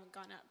 but I haven't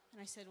gone up.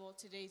 And I said, well,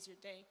 today's your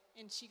day.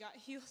 And she got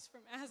healed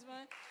from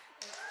asthma.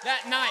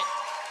 That night.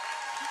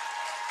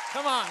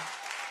 Come on.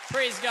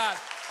 Praise God.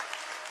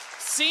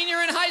 Senior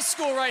in high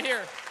school right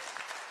here.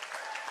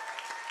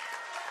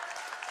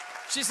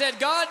 She said,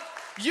 God,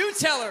 you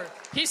tell her.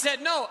 He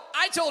said, no,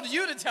 I told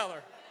you to tell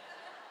her.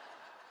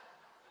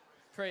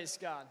 Praise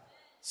God.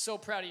 So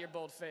proud of your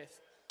bold faith.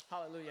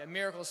 Hallelujah.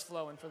 Miracles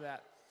flowing for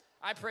that.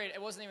 I prayed,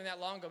 it wasn't even that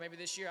long ago, maybe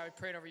this year, I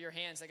prayed over your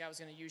hands like I was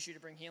going to use you to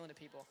bring healing to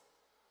people.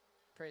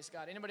 Praise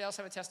God. Anybody else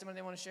have a testimony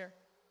they want to share?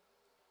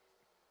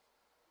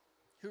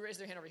 Who raised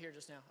their hand over here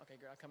just now? Okay,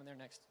 girl, I'll come in there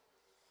next.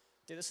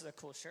 Dude, this is a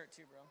cool shirt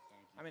too, bro.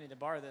 I'm going to need to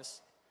borrow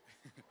this.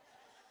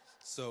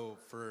 So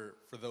for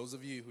those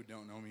of you who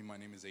don't know me, my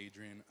name is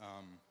Adrian.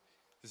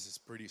 This is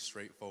pretty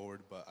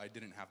straightforward, but I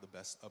didn't have the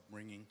best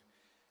upbringing.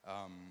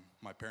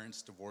 My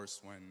parents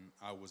divorced when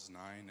I was 9,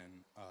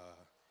 and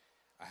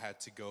I had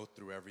to go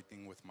through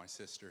everything with my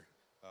sister,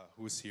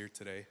 who is here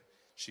today.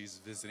 She's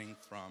visiting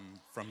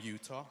from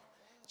Utah.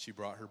 She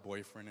brought her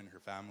boyfriend and her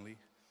family.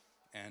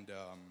 And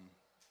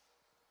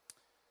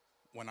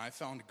when I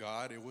found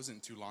God, it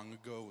wasn't too long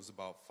ago. It was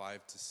about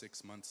 5 to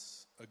 6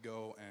 months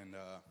ago. And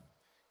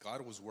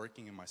God was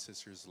working in my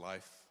sister's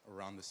life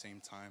around the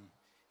same time,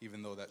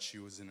 even though that she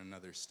was in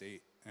another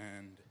state.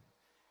 And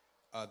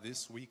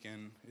this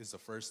weekend is the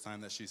first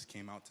time that she's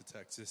came out to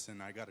Texas,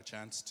 and I got a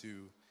chance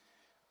to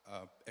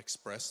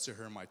express to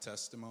her my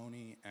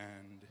testimony,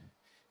 and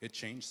it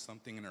changed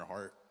something in her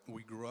heart.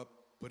 We grew up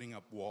putting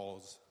up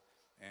walls,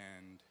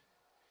 and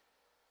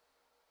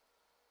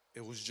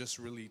it was just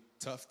really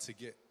tough to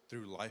get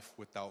through life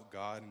without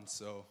God. And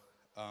so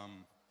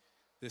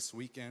this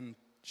weekend,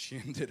 she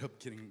ended up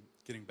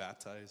getting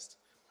baptized.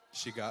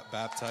 She got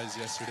baptized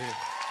yesterday.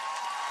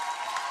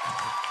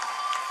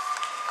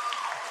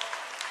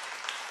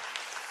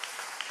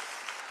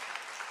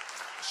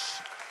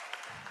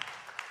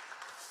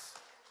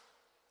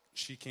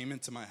 She came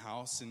into my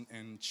house,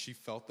 and she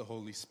felt the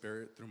Holy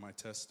Spirit through my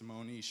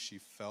testimony. She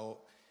felt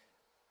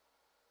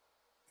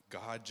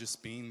God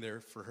just being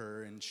there for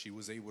her, and she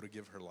was able to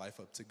give her life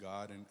up to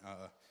God. And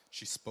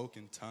she spoke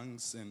in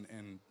tongues,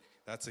 and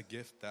that's a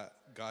gift that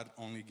God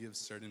only gives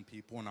certain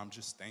people. And I'm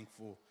just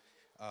thankful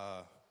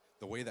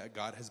the way that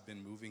God has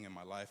been moving in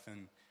my life.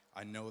 And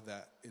I know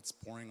that it's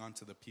pouring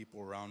onto the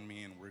people around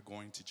me, and we're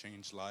going to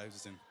change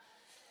lives. And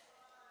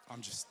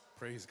I'm just,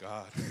 praise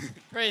God.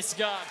 Praise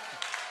God.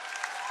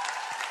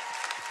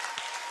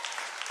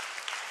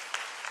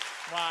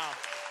 Wow.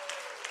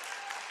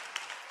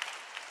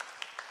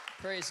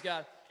 Praise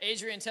God.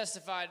 Adrian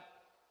testified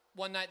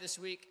one night this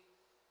week.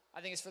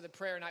 I think it's for the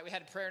prayer night. We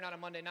had a prayer night on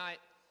Monday night,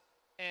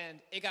 and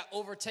it got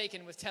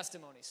overtaken with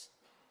testimonies.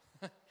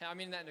 I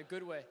mean that in a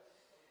good way.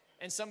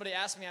 And somebody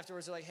asked me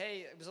afterwards, they're like,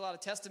 hey, it was a lot of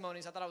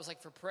testimonies. I thought it was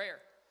like for prayer.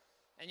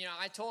 And,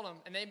 I told them,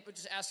 and they were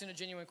just asking a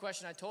genuine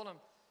question. I told them,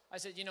 I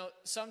said,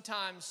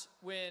 sometimes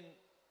when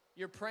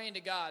you're praying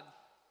to God,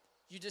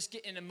 you just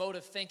get in a mode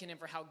of thanking him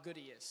for how good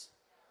he is.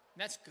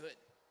 And that's good.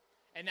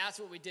 And that's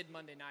what we did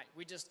Monday night.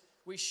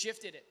 We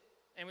shifted it.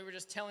 And we were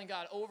just telling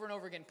God over and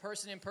over again,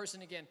 person in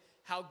person again,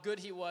 how good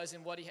he was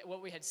and what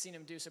we had seen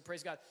him do. So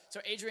praise God. So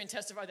Adrian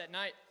testified that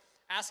night.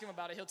 Ask him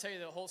about it. He'll tell you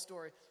the whole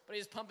story. But he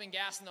was pumping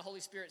gas, and the Holy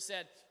Spirit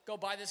said, go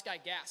buy this guy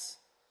gas.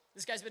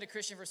 This guy's been a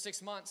Christian for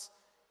 6 months.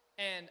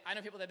 And I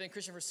know people that have been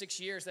Christian for 6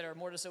 years that are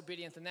more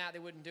disobedient than that. They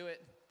wouldn't do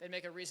it. They'd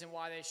make a reason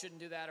why they shouldn't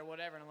do that or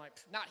whatever. And I'm like,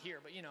 not here,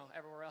 but,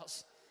 everywhere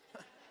else.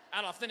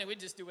 Out of authentic, we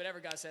just do whatever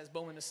God says,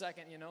 boom, in a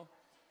second, He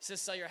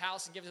says sell your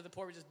house and give it to the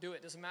poor. We just do it.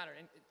 It doesn't matter.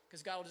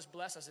 Because God will just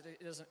bless us.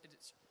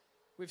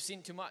 We've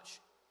seen too much.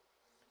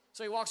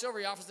 So he walks over.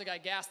 He offers the guy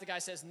gas. The guy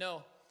says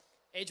no.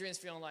 Adrian's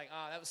feeling like,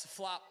 that was a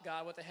flop,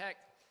 God. What the heck?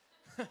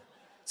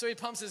 So he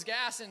pumps his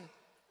gas and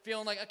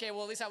feeling like, okay,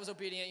 well, at least I was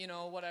obedient,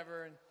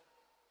 whatever. And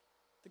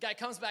the guy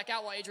comes back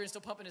out while Adrian's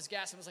still pumping his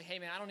gas and was like, hey,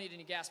 man, I don't need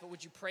any gas, but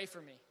would you pray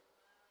for me?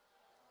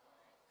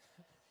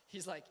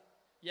 He's like,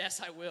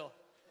 yes, I will.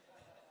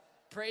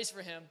 Prays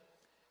for him.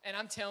 And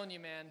I'm telling you,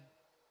 man,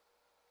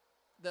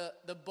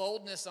 the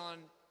boldness on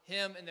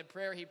him and the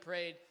prayer he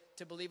prayed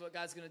to believe what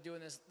God's going to do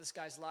in this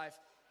guy's life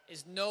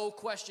is no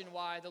question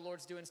why the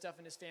Lord's doing stuff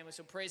in his family.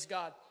 So praise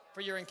God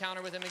for your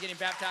encounter with him and getting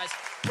baptized.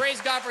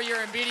 Praise God for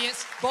your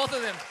obedience, both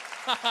of them.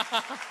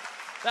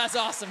 That's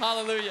awesome.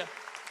 Hallelujah.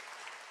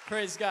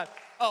 Praise God.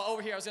 Oh,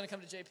 over here, I was going to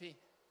come to JP.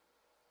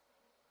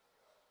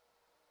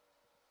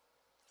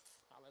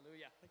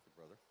 Hallelujah. Thank you,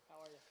 brother. How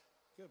are you?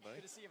 Good, buddy.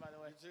 Good to see you, by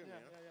the way. You too, man.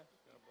 Yeah.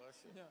 God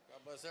bless you. Yeah.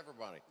 God bless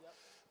everybody.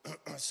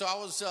 Yep. So I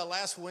was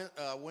last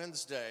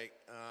Wednesday.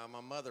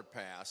 My mother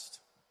passed,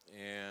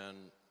 and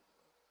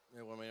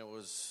it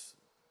was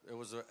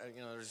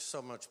there's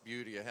so much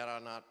beauty. Had I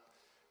not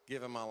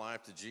given my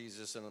life to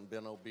Jesus and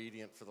been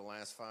obedient for the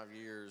last 5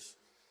 years,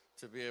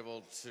 to be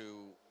able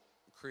to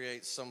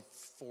create some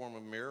form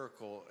of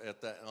miracle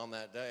on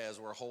that day as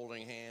we're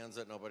holding hands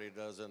that nobody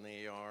does in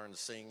the ER and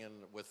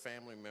singing with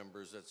family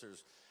members.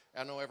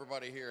 I know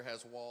everybody here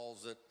has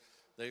walls that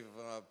they've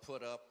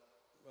put up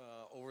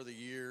over the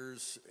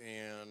years,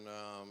 and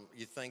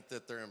you think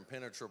that they're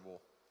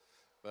impenetrable.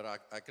 But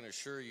I can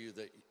assure you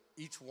that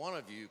each one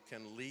of you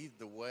can lead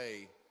the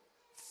way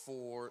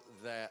for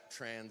that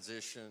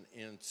transition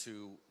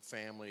into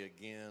family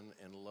again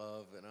and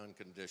love and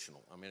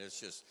unconditional. I mean, it's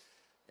just,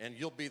 and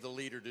you'll be the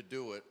leader to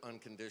do it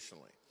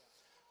unconditionally.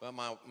 But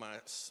my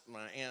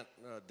Aunt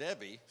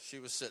Debbie, she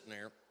was sitting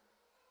there,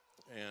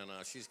 and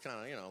she's kind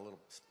of, a little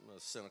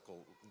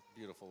cynical,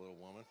 beautiful little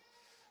woman.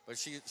 But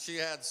she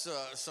had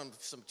some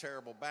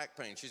terrible back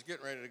pain. She's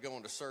getting ready to go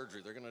into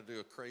surgery. They're going to do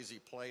a crazy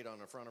plate on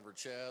the front of her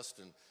chest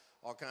and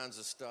all kinds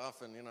of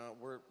stuff. And,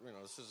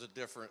 this is a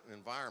different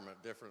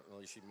environment.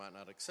 Differently, she might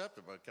not accept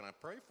it, but can I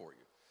pray for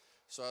you?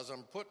 So as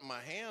I'm putting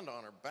my hand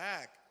on her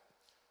back,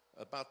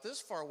 about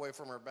this far away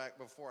from her back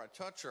before I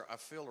touch her, I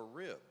feel a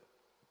rib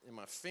in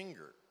my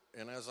finger.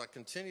 And as I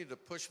continued to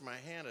push my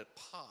hand, it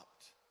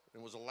popped.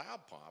 It was a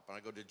loud pop. And I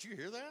go, did you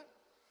hear that?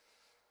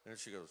 And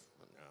she goes,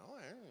 no,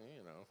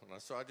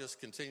 And so I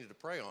just continued to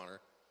pray on her.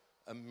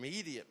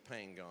 Immediate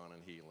pain gone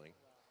and healing.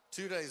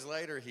 2 days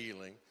later,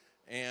 healing.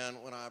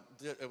 And when I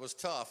did, it was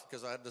tough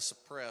because I had to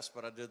suppress,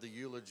 but I did the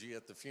eulogy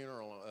at the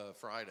funeral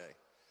Friday.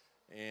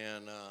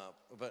 And,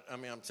 but I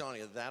mean, I'm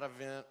telling you, that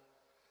event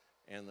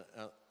and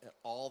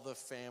all the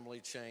family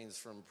chains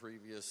from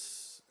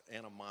previous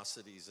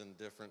animosities and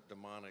different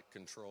demonic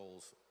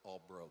controls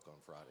all broke on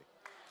Friday.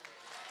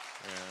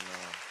 And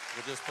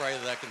we'll just pray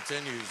that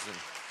continues. And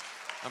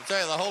I'm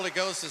telling you, the Holy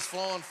Ghost is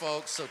flowing,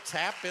 folks, so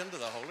tap into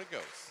the Holy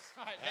Ghost.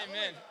 All right,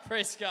 amen.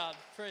 Praise God.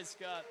 Praise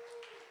God.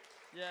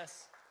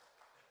 Yes.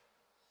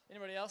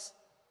 Anybody else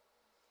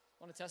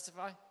want to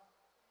testify?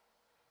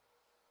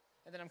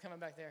 And then I'm coming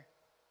back there.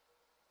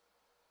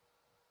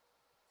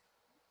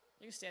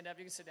 You can stand up,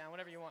 you can sit down,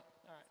 whatever you want.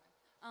 All right.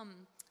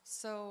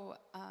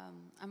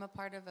 I'm a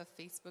part of a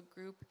Facebook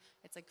group.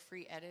 It's like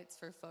free edits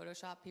for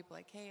Photoshop. People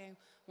like, hey, I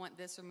want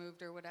this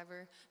removed or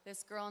whatever.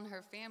 This girl and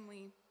her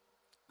family,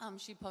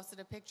 she posted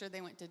a picture.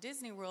 They went to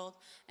Disney World,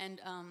 and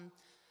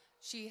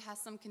she has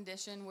some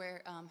condition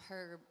where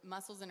her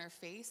muscles in her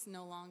face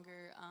no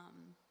longer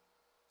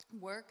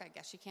work. I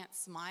guess she can't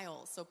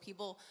smile. So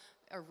people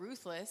are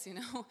ruthless,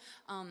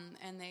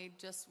 and they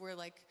just were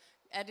like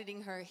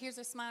editing her. Here's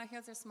her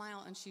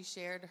smile, and she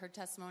shared her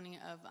testimony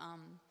of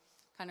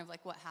kind of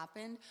like what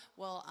happened.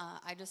 Well,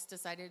 I just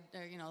decided, the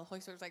Holy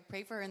Spirit was like,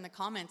 pray for her in the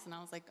comments. And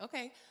I was like,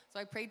 okay. So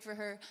I prayed for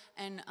her.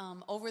 And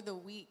over the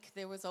week,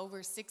 there was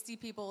over 60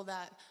 people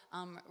that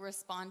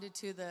responded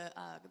to the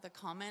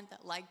comment,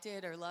 that liked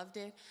it or loved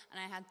it. And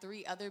I had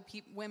 3 other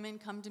women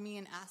come to me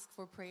and ask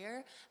for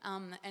prayer.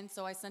 And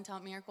so I sent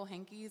out miracle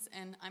hankies.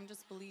 And I'm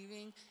just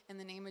believing in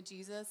the name of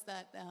Jesus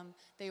that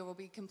there will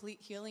be complete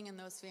healing in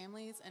those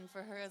families and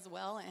for her as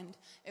well. And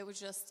it was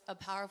just a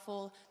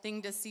powerful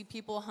thing to see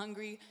people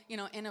hungry,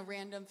 in a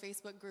random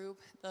Facebook group.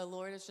 The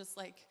Lord is just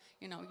like,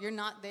 you're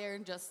not there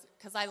just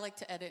because I like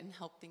to edit and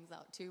help things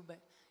out too. But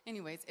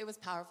anyways, it was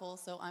powerful.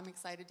 So I'm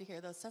excited to hear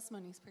those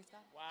testimonies. Praise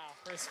God. Wow.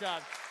 Praise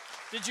God.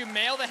 Did you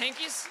mail the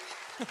hankies?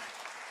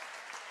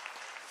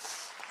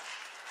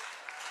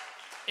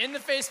 In the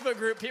Facebook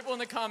group, people in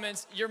the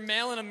comments, you're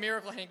mailing them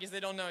miracle hankies. They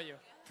don't know you.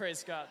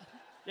 Praise God.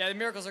 Yeah, the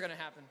miracles are going to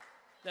happen.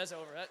 That's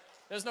over.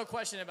 There's no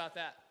question about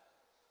that.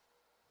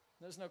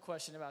 There's no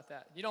question about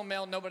that. You don't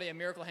mail nobody a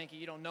miracle hanky.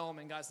 You don't know them,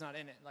 and God's not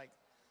in it.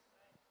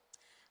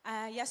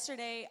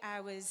 Yesterday,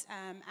 I was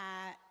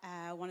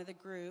at one of the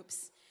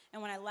groups,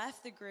 and when I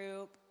left the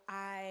group,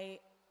 I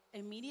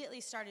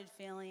immediately started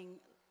feeling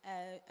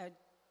a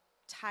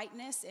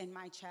tightness in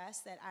my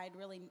chest that I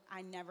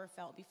never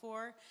felt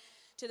before,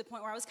 to the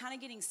point where I was kind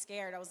of getting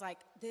scared. I was like,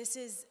 this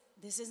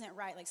isn't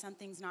right. Like,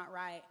 something's not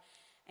right.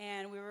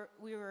 And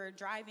we were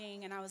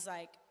driving, and I was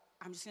like,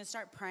 I'm just going to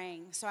start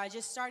praying. So I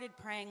just started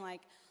praying,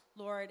 like,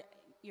 Lord,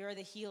 you're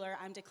the healer.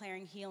 I'm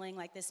declaring healing.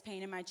 Like, this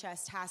pain in my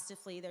chest has to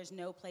flee. There's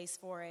no place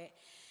for it.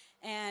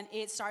 And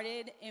it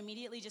started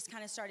immediately, just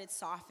kind of started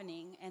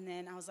softening. And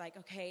then I was like,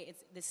 okay,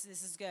 this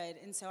is good.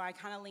 And so I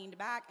kind of leaned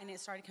back, and it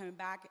started coming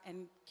back.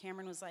 And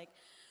Cameron was like,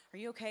 are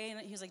you okay? And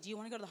he was like, do you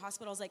want to go to the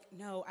hospital? I was like,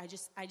 no, I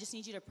just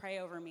need you to pray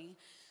over me.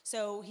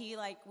 So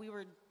we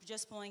were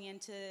just pulling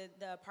into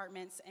the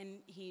apartments, and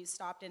he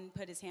stopped and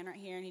put his hand right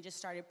here, and he just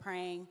started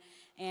praying.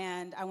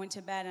 And I went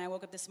to bed, and I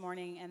woke up this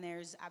morning, and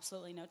there's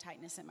absolutely no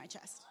tightness in my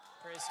chest.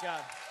 Praise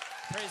God.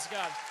 Praise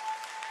God.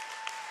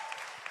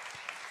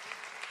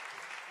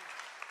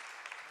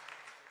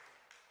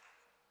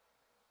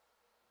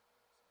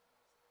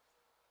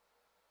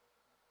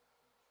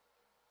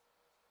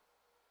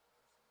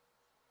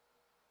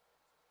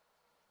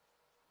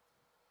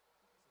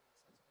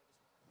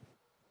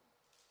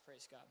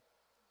 Praise God.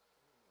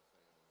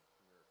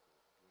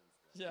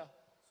 Yeah.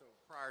 So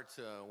prior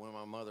to when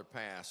my mother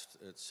passed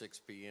at 6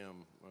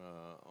 p.m.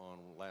 On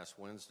last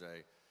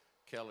Wednesday,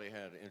 Kelly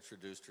had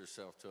introduced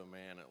herself to a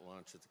man at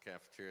lunch at the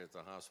cafeteria at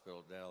the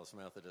hospital at Dallas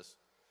Methodist.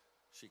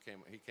 He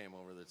came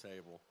over the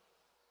table.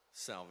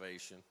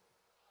 Salvation.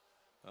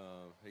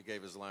 He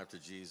gave his life to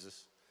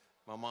Jesus.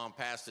 My mom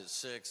passed at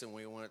 6, and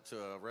we went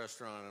to a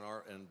restaurant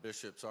in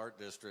Bishop's Art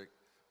District.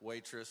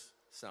 Waitress,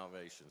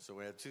 salvation. So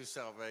we had 2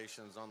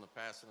 salvations on the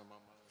passing of my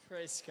mother.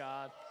 Praise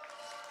God.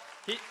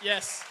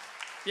 Yes.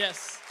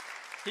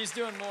 He's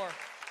doing more.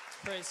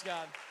 Praise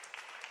God.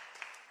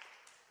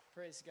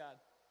 Praise God.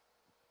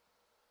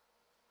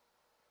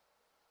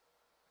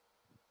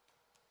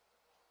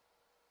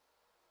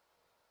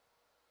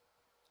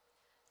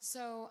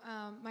 So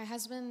my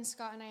husband,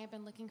 Scott, and I have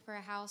been looking for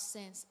a house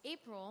since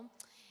April,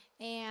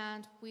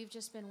 and we've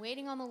just been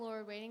waiting on the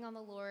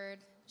Lord,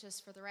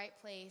 just for the right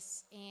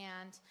place.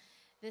 And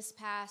this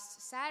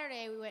past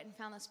Saturday, we went and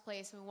found this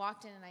place, and we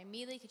walked in, and I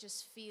immediately could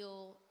just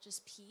feel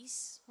just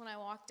peace when I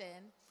walked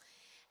in.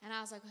 And I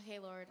was like, okay,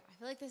 Lord, I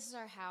feel like this is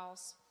our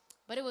house,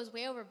 but it was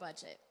way over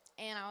budget.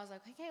 And I was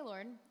like, okay,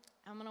 Lord,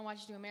 I'm going to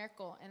watch you do a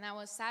miracle. And that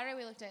was Saturday.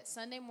 We looked at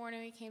Sunday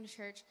morning. We came to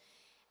church.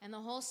 And the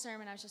whole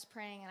sermon, I was just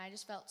praying, and I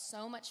just felt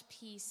so much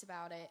peace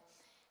about it.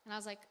 And I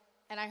was like,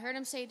 and I heard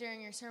him say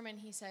during your sermon,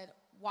 he said,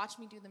 watch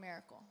me do the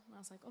miracle. And I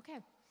was like, okay.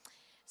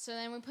 So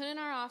then we put in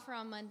our offer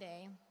on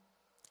Monday,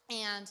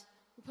 and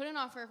we put an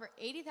offer for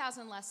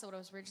 $80,000 less than what it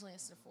was originally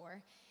listed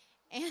for.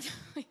 And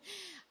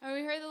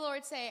we heard the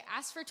Lord say,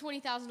 ask for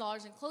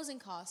 $20,000 in closing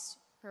costs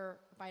for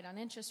bite-on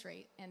interest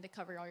rate and to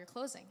cover all your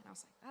closing. And I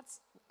was like, that's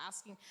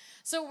asking.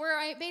 So we're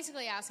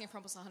basically asking for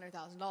almost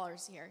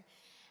 $100,000 here.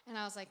 And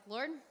I was like,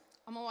 Lord,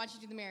 I'm going to watch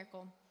you do the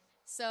miracle.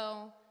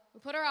 So we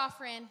put our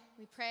offer in.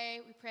 We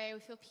pray, we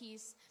feel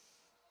peace.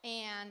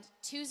 And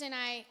Tuesday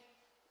night,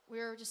 we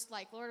were just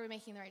like, Lord, are we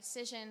making the right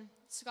decision?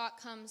 Scott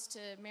comes to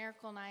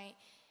Miracle Night,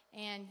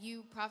 and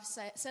you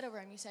said over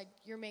him, you said,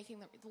 the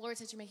Lord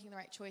said you're making the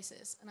right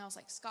choices. And I was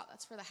like, Scott,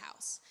 that's for the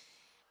house.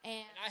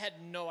 And I had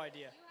no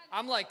idea.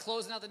 I'm like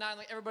closing out the night,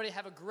 like, everybody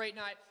have a great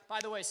night. By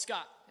the way,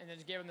 Scott. And then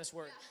gave him this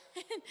word.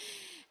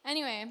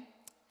 Anyway,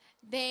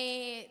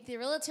 the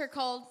realtor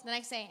called the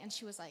next day, and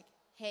she was like,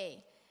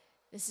 hey,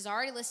 this is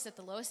already listed at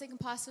the lowest they can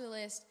possibly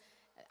list.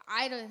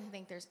 I don't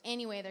think there's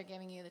any way they're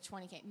giving you the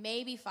 $20K,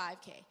 maybe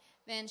 $5K.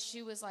 Then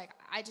she was like,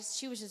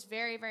 she was just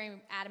very,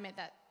 very adamant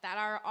that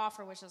our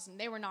offer,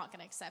 they were not going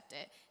to accept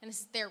it. And this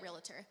is their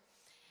realtor.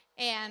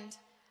 And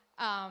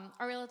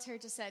our realtor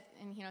just said,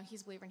 and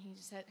he's a believer, and he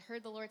just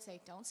heard the Lord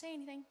say, don't say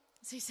anything.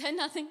 So he said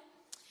nothing.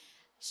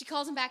 She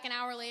calls him back an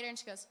hour later, and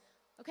she goes,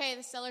 okay,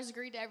 the sellers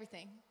agreed to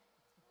everything.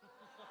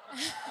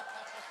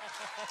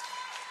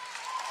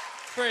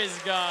 Praise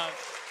God.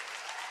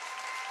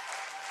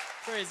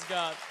 Praise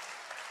God.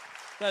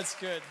 That's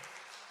good.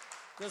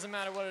 Doesn't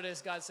matter what it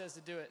is, God says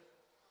to do it.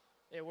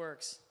 It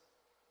works.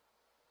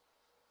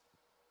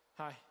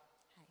 Hi.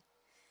 Hi.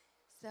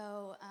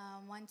 So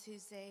one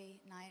Tuesday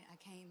night I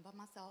came by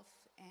myself,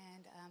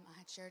 and I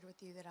had shared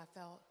with you that I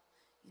felt,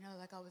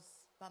 like I was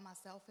by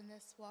myself in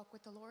this walk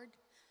with the Lord,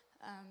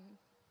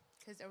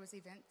 because there was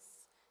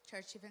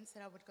church events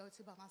that I would go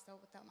to by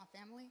myself without my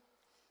family.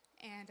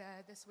 And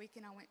this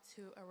weekend I went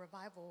to a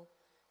revival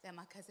that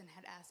my cousin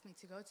had asked me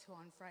to go to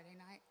on Friday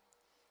night.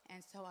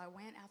 And so I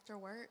went after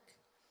work,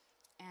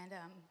 and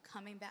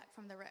coming back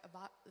from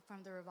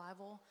the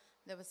revival,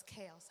 there was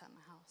chaos at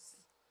my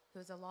house. There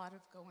was a lot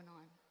of going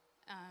on.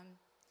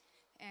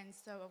 And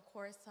so, of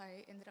course,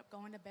 I ended up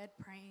going to bed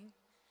praying.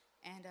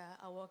 And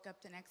I woke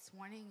up the next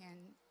morning, and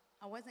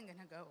I wasn't going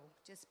to go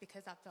just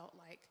because I felt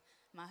like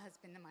my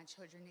husband and my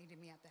children needed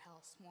me at the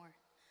house more.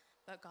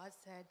 But God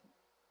said,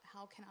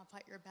 how can I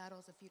fight your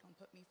battles if you don't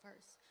put me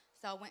first?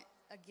 So I went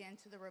again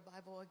to the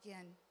revival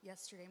again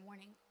yesterday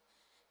morning,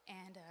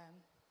 and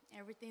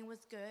everything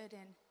was good.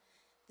 And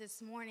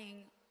this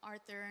morning,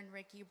 Arthur and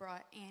Ricky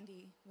brought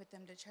Andy with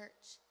them to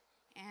church.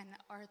 And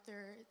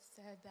Arthur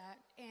said that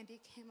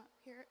Andy came up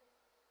here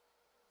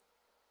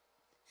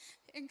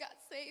and got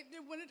saved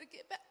and wanted to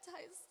get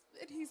baptized.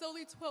 And he's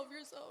only 12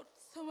 years old.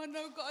 So I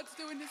know God's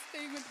doing his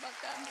thing with my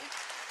family.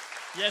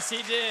 Yes,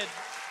 he did.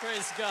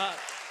 Praise God.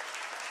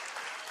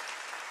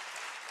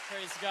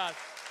 Praise God.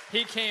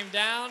 He came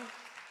down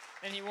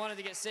and he wanted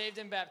to get saved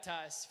and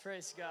baptized.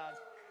 Praise God.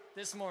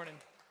 This morning,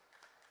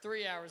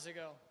 3 hours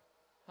ago.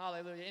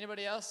 Hallelujah.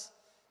 Anybody else?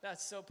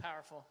 That's so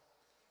powerful.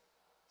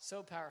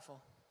 So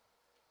powerful.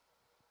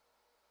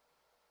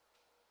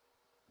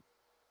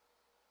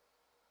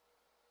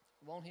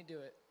 Won't he do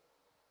it?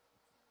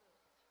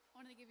 I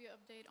wanted to give you an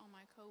update on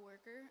my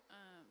coworker.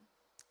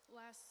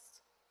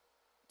 Last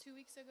 2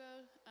 weeks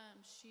ago,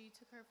 she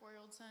took her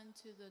 4-year-old son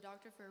to the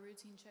doctor for a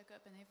routine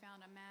checkup, and they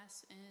found a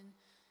mass in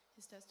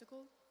his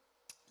testicle.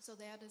 So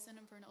they had to send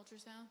him for an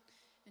ultrasound.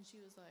 And she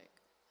was like,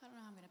 I don't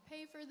know how I'm going to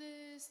pay for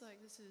this. Like,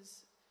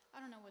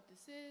 I don't know what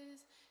this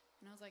is.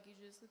 And I was like, you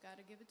just got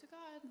to give it to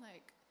God.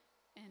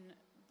 And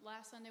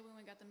last Sunday when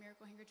we got the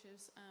miracle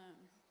handkerchiefs,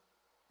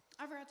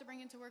 I forgot to bring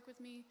it to work with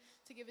me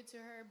to give it to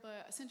her,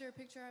 but I sent her a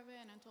picture of it,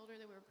 and I told her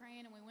that we were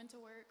praying, and we went to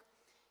work,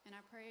 and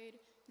I prayed,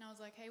 and I was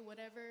like, hey,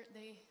 whatever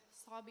they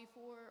saw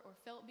before or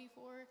felt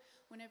before,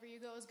 whenever you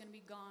go is going to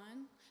be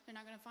gone. They're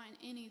not going to find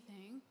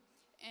anything,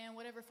 and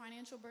whatever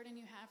financial burden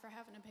you have for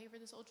having to pay for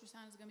this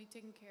ultrasound is going to be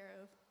taken care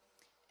of.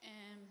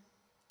 And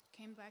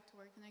came back to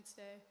work the next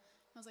day.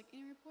 I was like,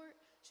 any report?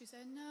 She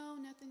said, no,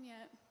 nothing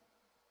yet.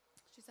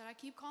 She said, I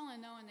keep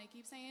calling, though, and they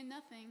keep saying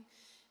nothing.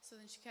 So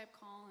then she kept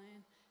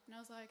calling. And I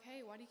was like,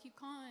 hey, why do you keep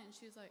calling? And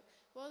she was like,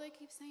 well, they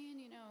keep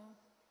saying,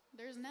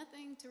 there's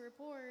nothing to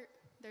report.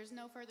 There's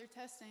no further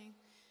testing.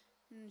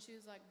 And she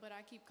was like, but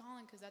I keep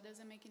calling because that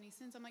doesn't make any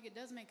sense. I'm like, it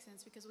does make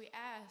sense because we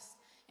asked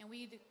and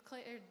we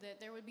declared that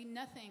there would be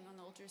nothing on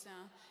the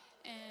ultrasound.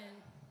 And,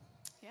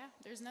 yeah,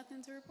 there's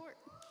nothing to report.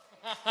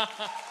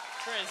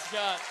 Praise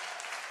God.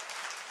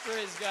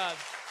 Praise God.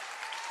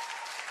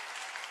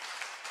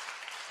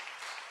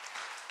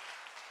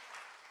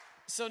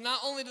 So not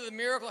only do the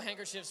miracle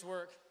handkerchiefs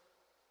work,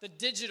 the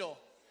digital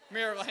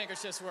miracle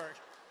handkerchiefs work.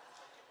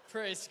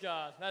 Praise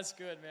God. That's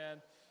good, man.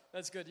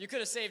 That's good. You could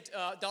have saved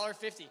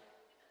 $1.50.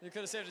 You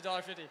could have saved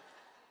 $1.50.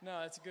 No,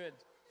 that's good.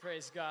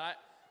 Praise God.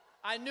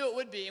 I knew it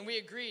would be, and we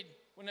agreed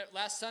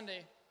last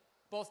Sunday,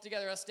 both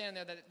together, us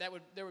standing there, that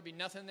there would be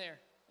nothing there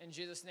in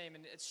Jesus' name,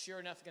 and it's sure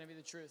enough going to be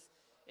the truth.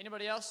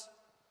 Anybody else?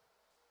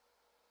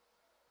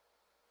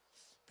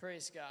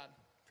 Praise God.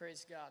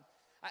 Praise God.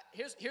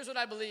 Here's what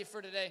I believe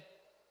for today.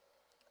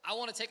 I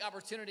want to take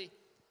opportunity,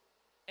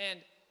 and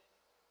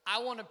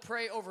I want to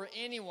pray over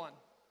anyone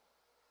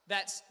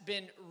that's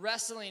been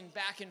wrestling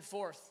back and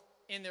forth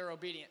in their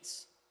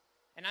obedience.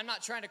 And I'm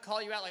not trying to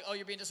call you out like, oh,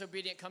 you're being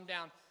disobedient, come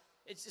down.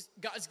 It's just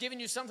God's given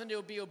you something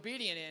to be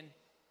obedient in,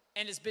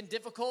 and it's been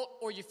difficult,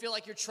 or you feel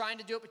like you're trying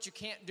to do it, but you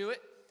can't do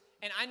it.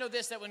 And I know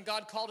this, that when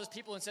God called his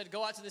people and said,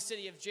 go out to the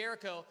city of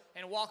Jericho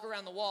and walk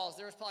around the walls,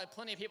 there was probably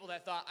plenty of people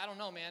that thought, I don't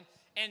know, man.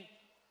 And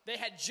they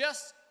had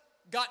just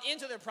got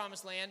into their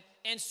promised land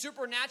and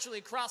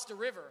supernaturally crossed a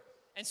river.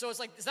 And so it's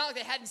not like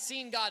they hadn't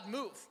seen God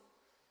move.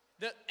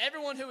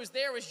 Everyone who was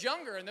there was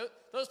younger, and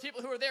those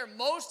people who were there,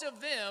 most of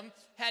them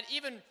had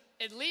even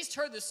at least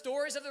heard the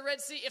stories of the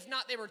Red Sea. If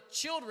not, they were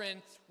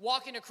children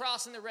walking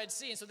across in the Red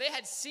Sea. And so they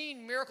had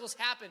seen miracles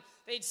happen.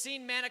 They had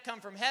seen manna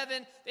come from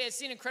heaven. They had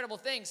seen incredible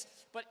things.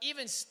 But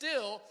even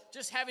still,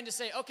 just having to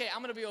say, okay,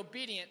 I'm going to be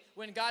obedient.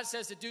 When God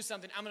says to do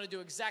something, I'm going to do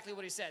exactly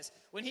what he says.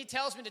 When he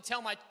tells me to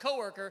tell my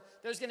coworker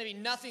there's going to be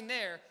nothing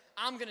there,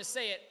 I'm going to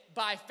say it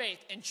by faith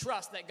and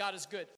trust that God is good.